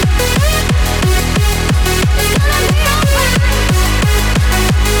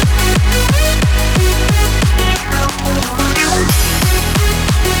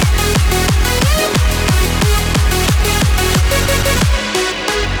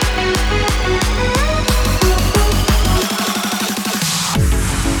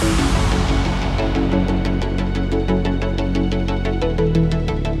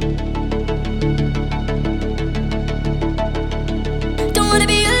 Don't wanna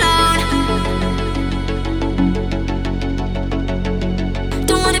be alone.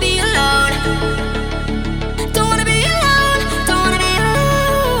 Don't wanna be alone. Don't wanna be alone. Don't wanna be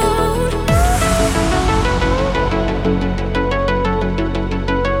alone.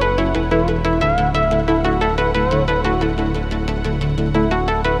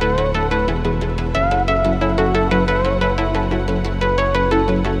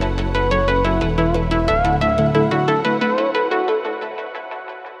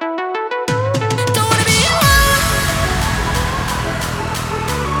 Don't wanna be alone.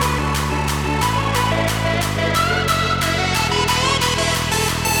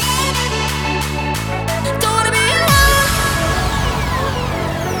 Don't wanna be alone.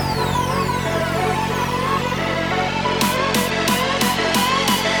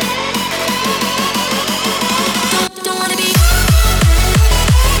 Don't wanna be.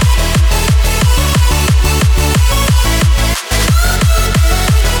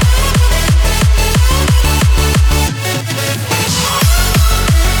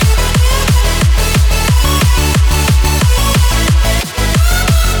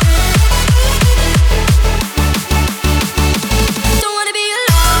 Don't wanna be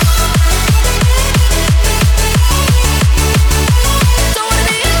alone. Don't wanna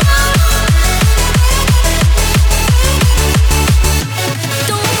be alone.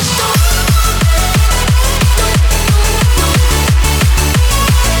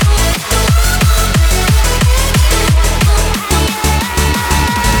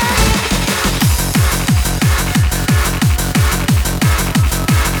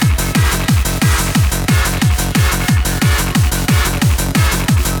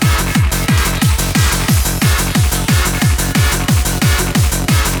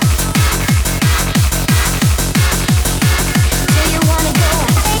 Do you wanna go?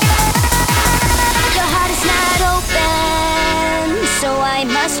 Your heart is not open, so I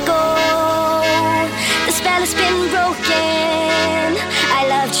must go. The spell has been broken. I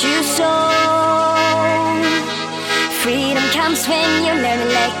loved you so. Freedom comes when you learn to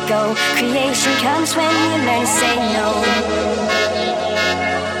let go. Creation comes when you learn to say no.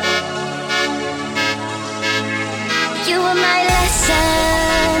 You were my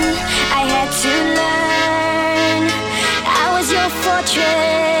lesson I had to learn. I was your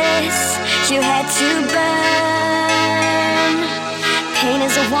fortress you had to burn. Pain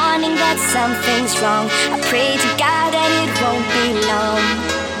is a warning that something's wrong. I pray to God that it won't be long.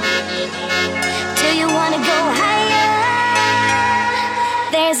 Do you wanna go higher?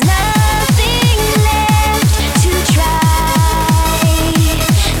 There's nothing left to try.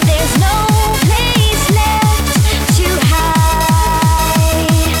 There's no place left to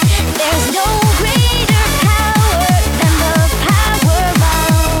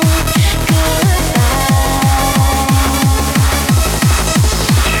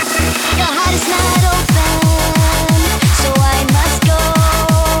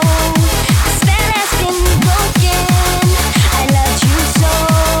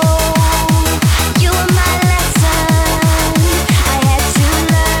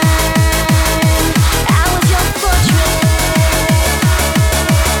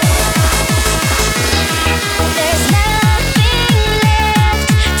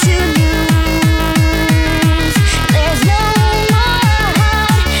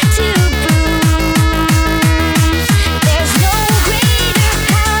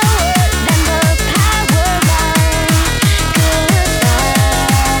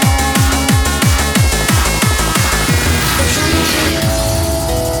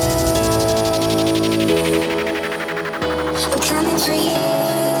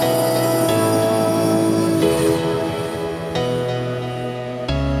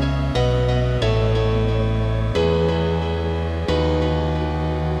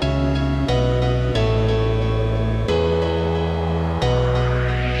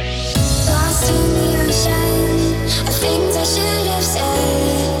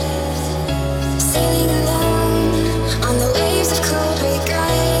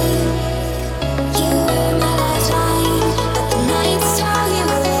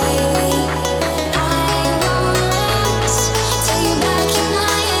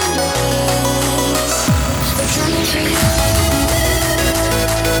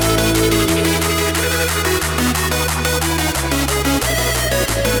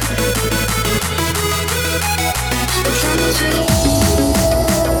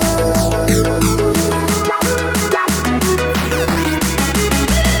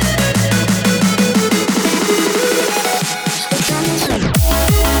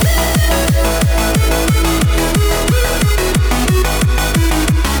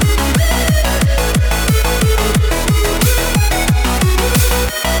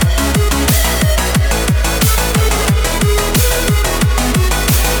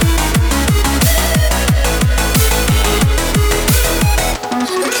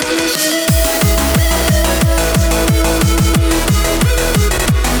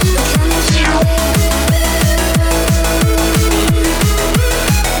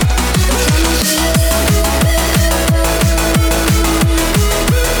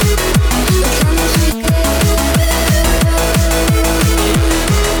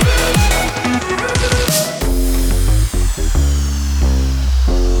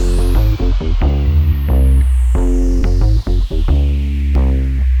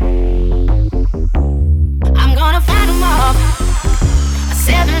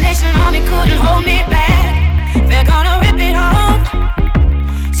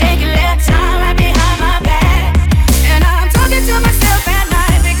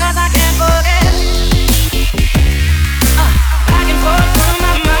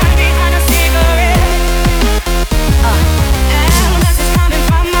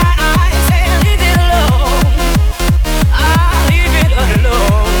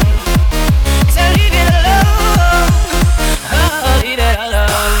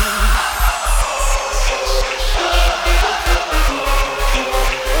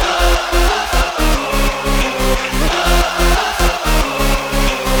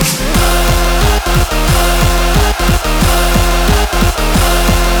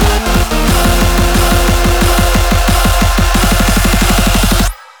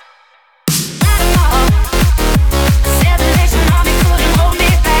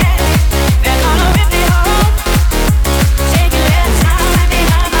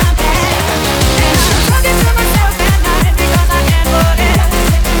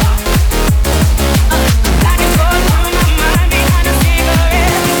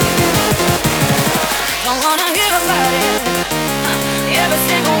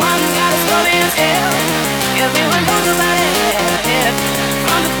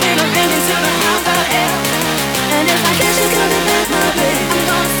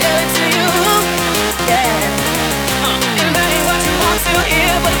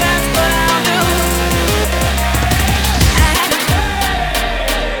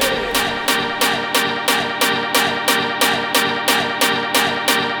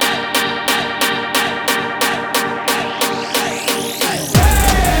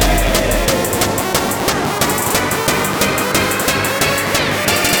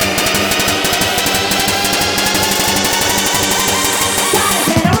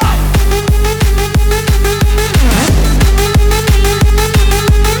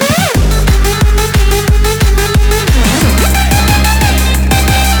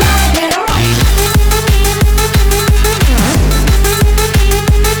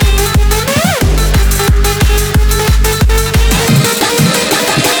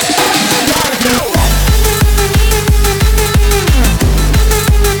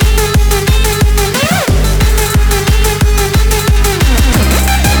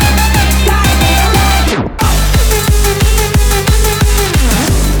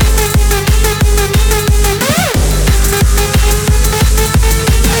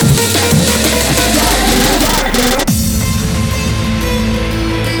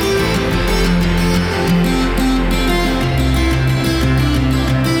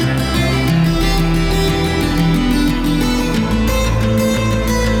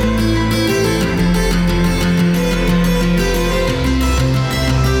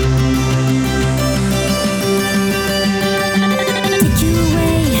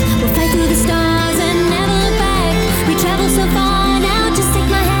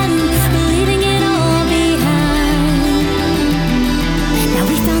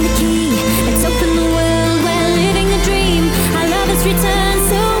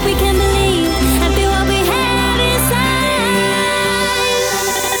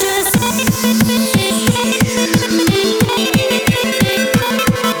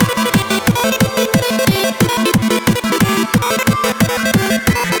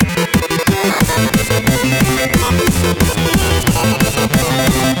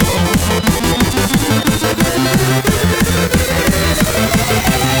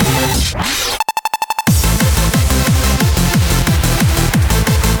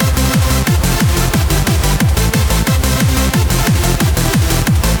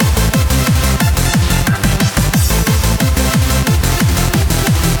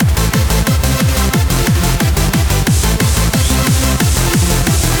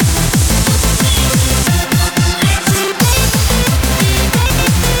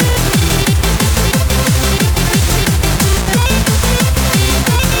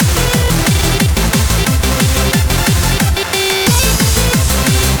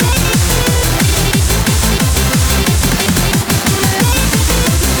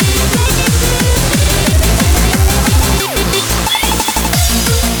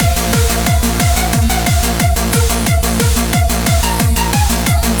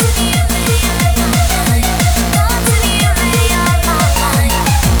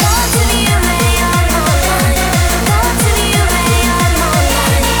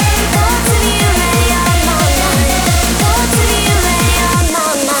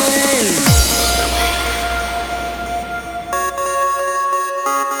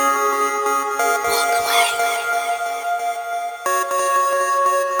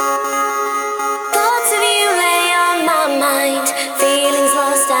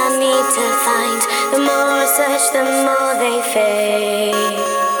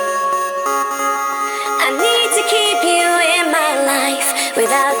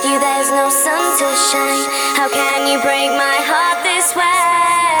Without you there's no sun to shine. How can you break my heart this way?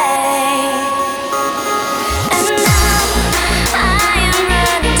 And now I am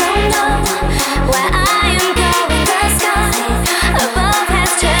running, don't know where I am going. The sky above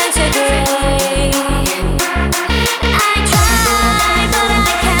has turned to grey. I try but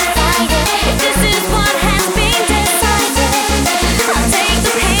I can't find it. If this is what has been decided, I'll take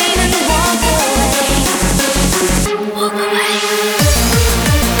the pain and walk away. Walk away.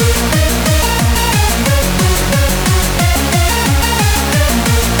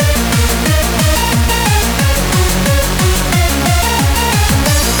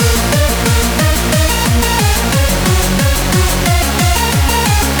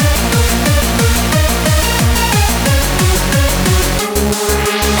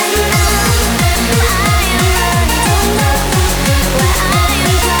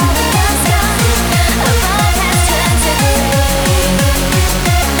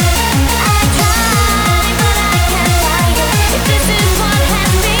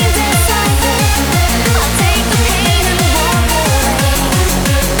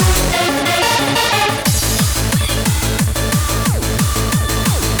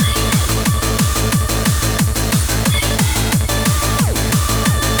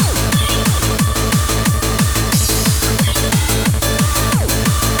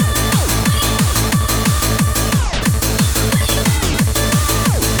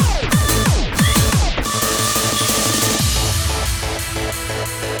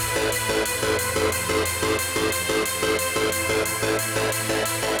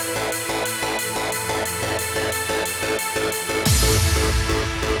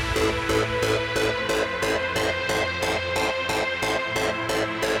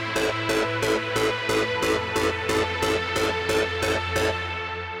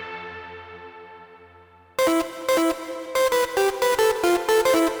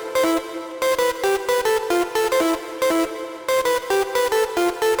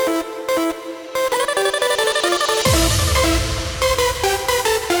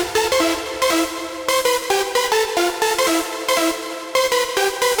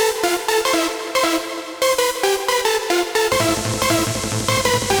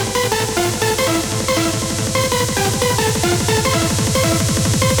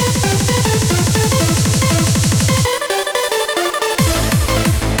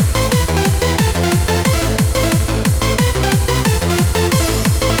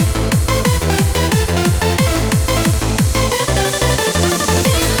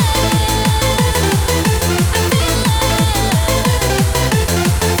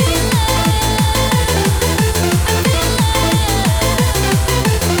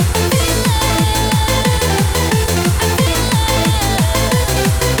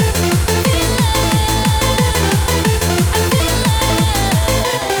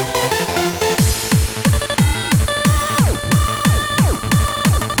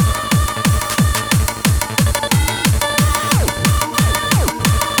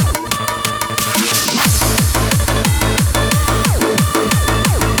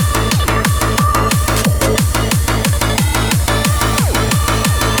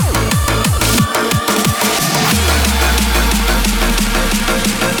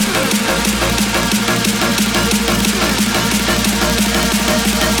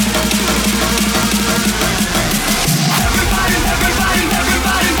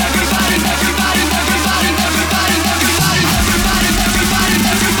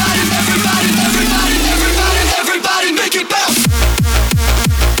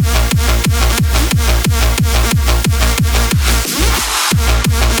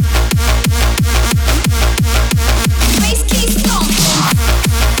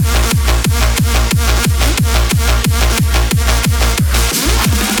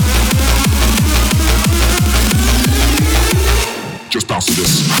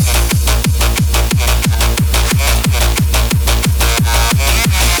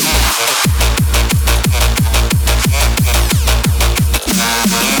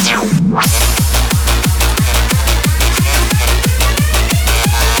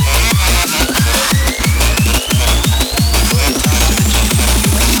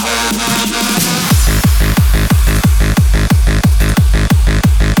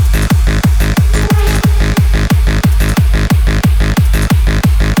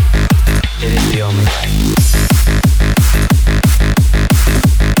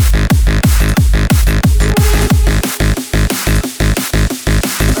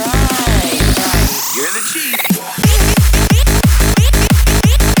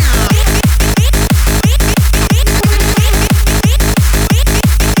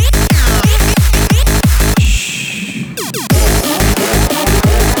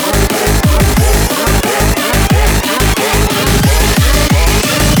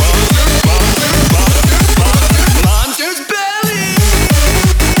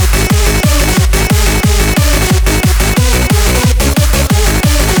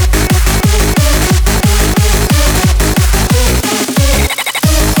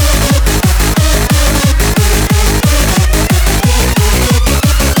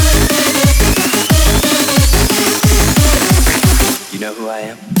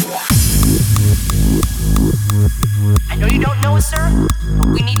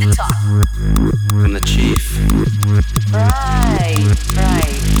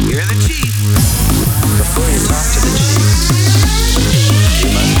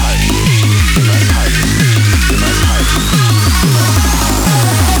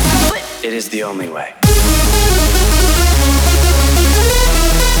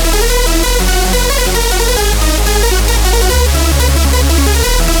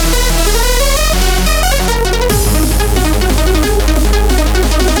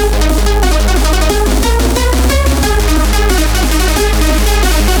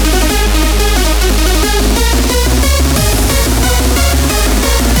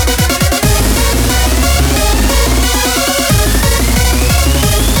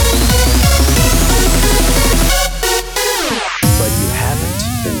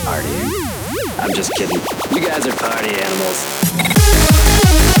 I'm just kidding. You guys are party animals.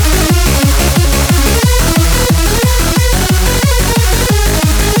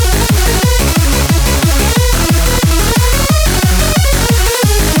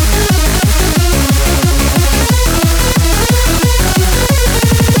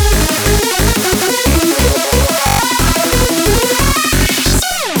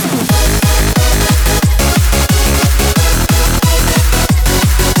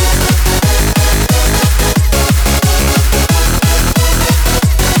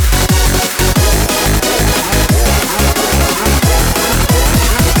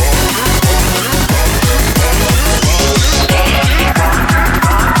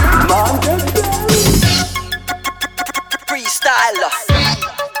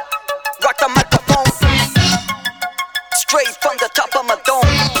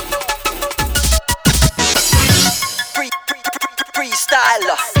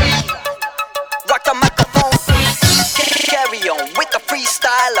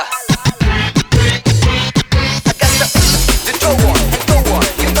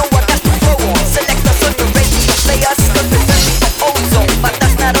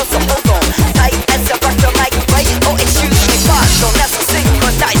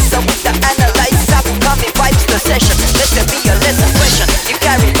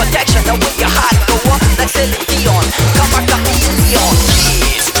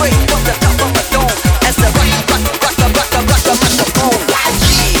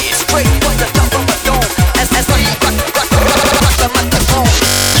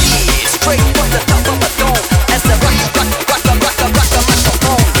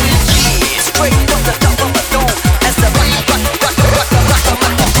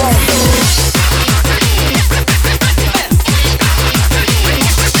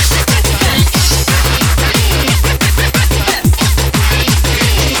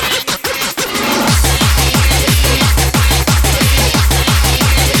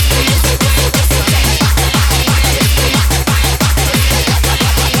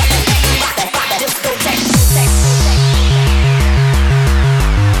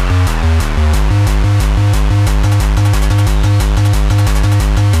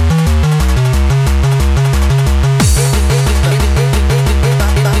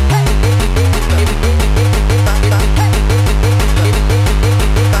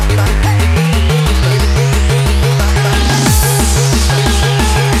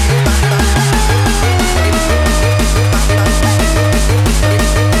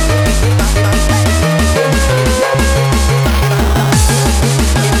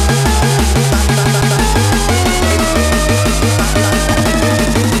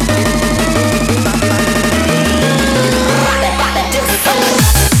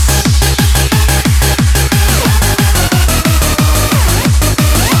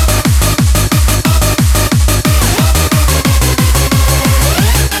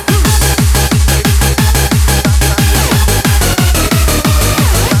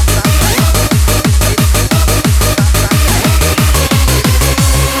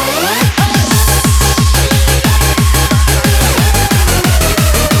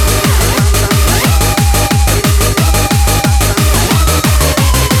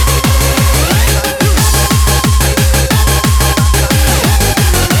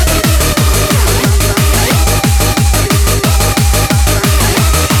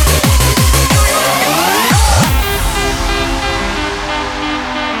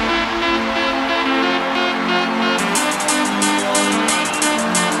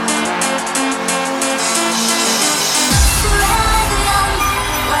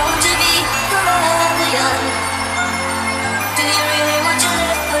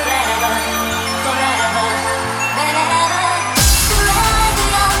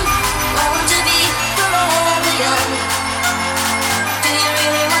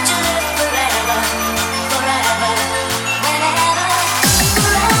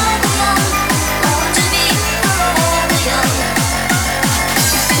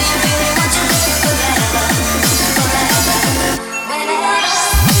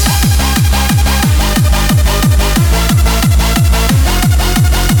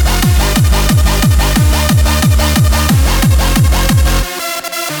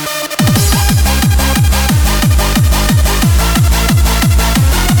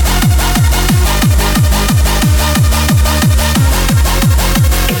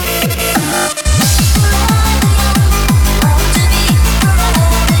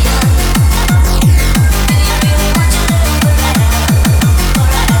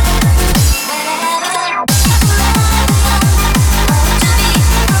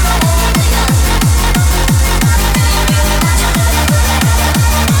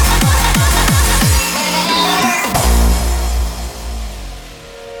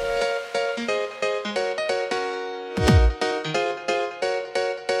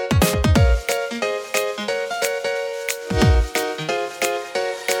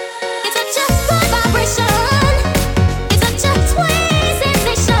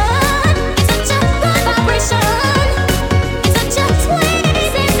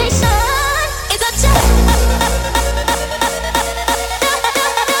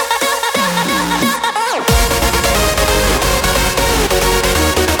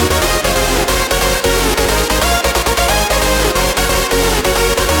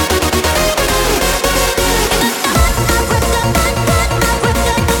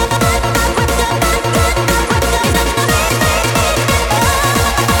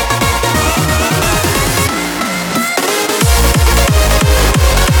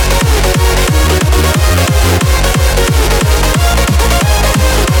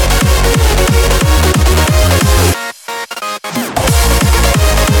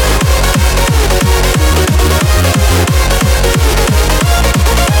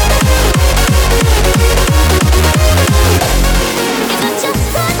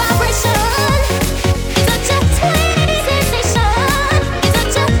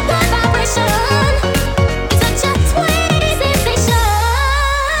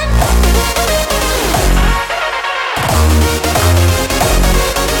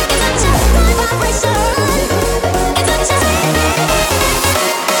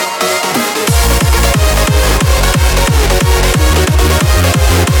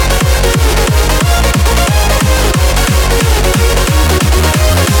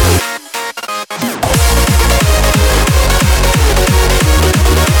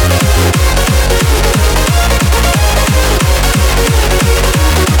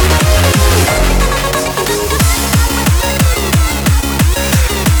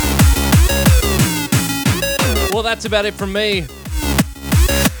 that's about it from me.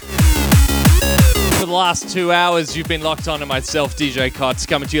 For the last 2 hours, you've been locked on to myself, DJ Cotts,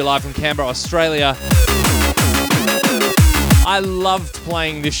 coming to you live from Canberra, Australia. I loved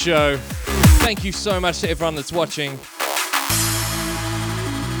playing this show. Thank you so much to everyone that's watching.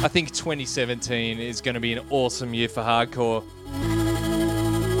 I think 2017 is going to be an awesome year for hardcore.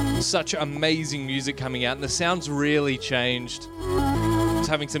 Such amazing music coming out, and the sound's really changed. I was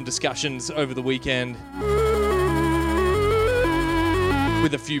having some discussions over the weekend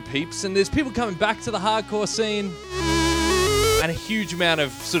with a few peeps, and there's people coming back to the hardcore scene and a huge amount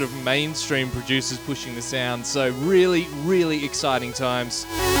of sort of mainstream producers pushing the sound. So really, really exciting times.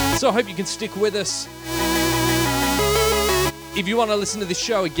 So I hope you can stick with us. If you want to listen to this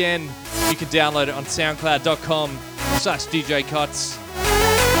show again, you can download it on soundcloud.com/DJCotts.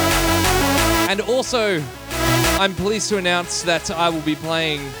 And also, I'm pleased to announce that I will be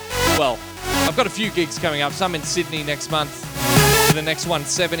playing, well, I've got a few gigs coming up. Some in Sydney next month for the next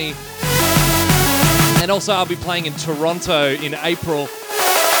 170. And also I'll be playing in Toronto in April.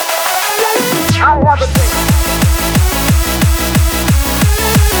 I have a thing.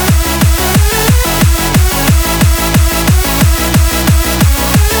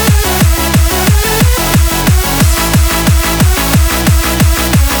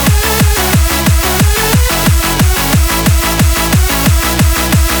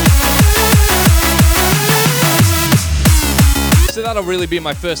 So that'll really be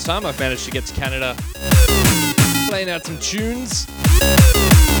my first time I've managed to get to Canada, playing out some tunes.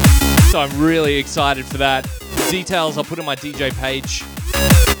 So I'm really excited for that. The details I'll put on my DJ page.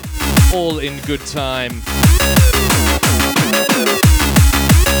 All in good time.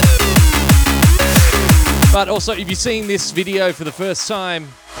 But also, if you're seeing this video for the first time,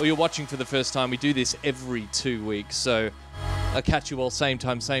 or you're watching for the first time, we do this every 2 weeks. So I'll catch you all same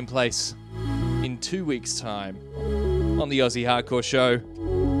time, same place in 2 weeks' time on the Aussie Hardcore Show.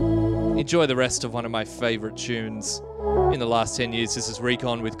 Enjoy the rest of one of my favourite tunes in the last 10 years. This is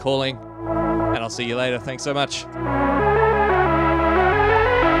Recon with Calling, and I'll see you later. Thanks so much.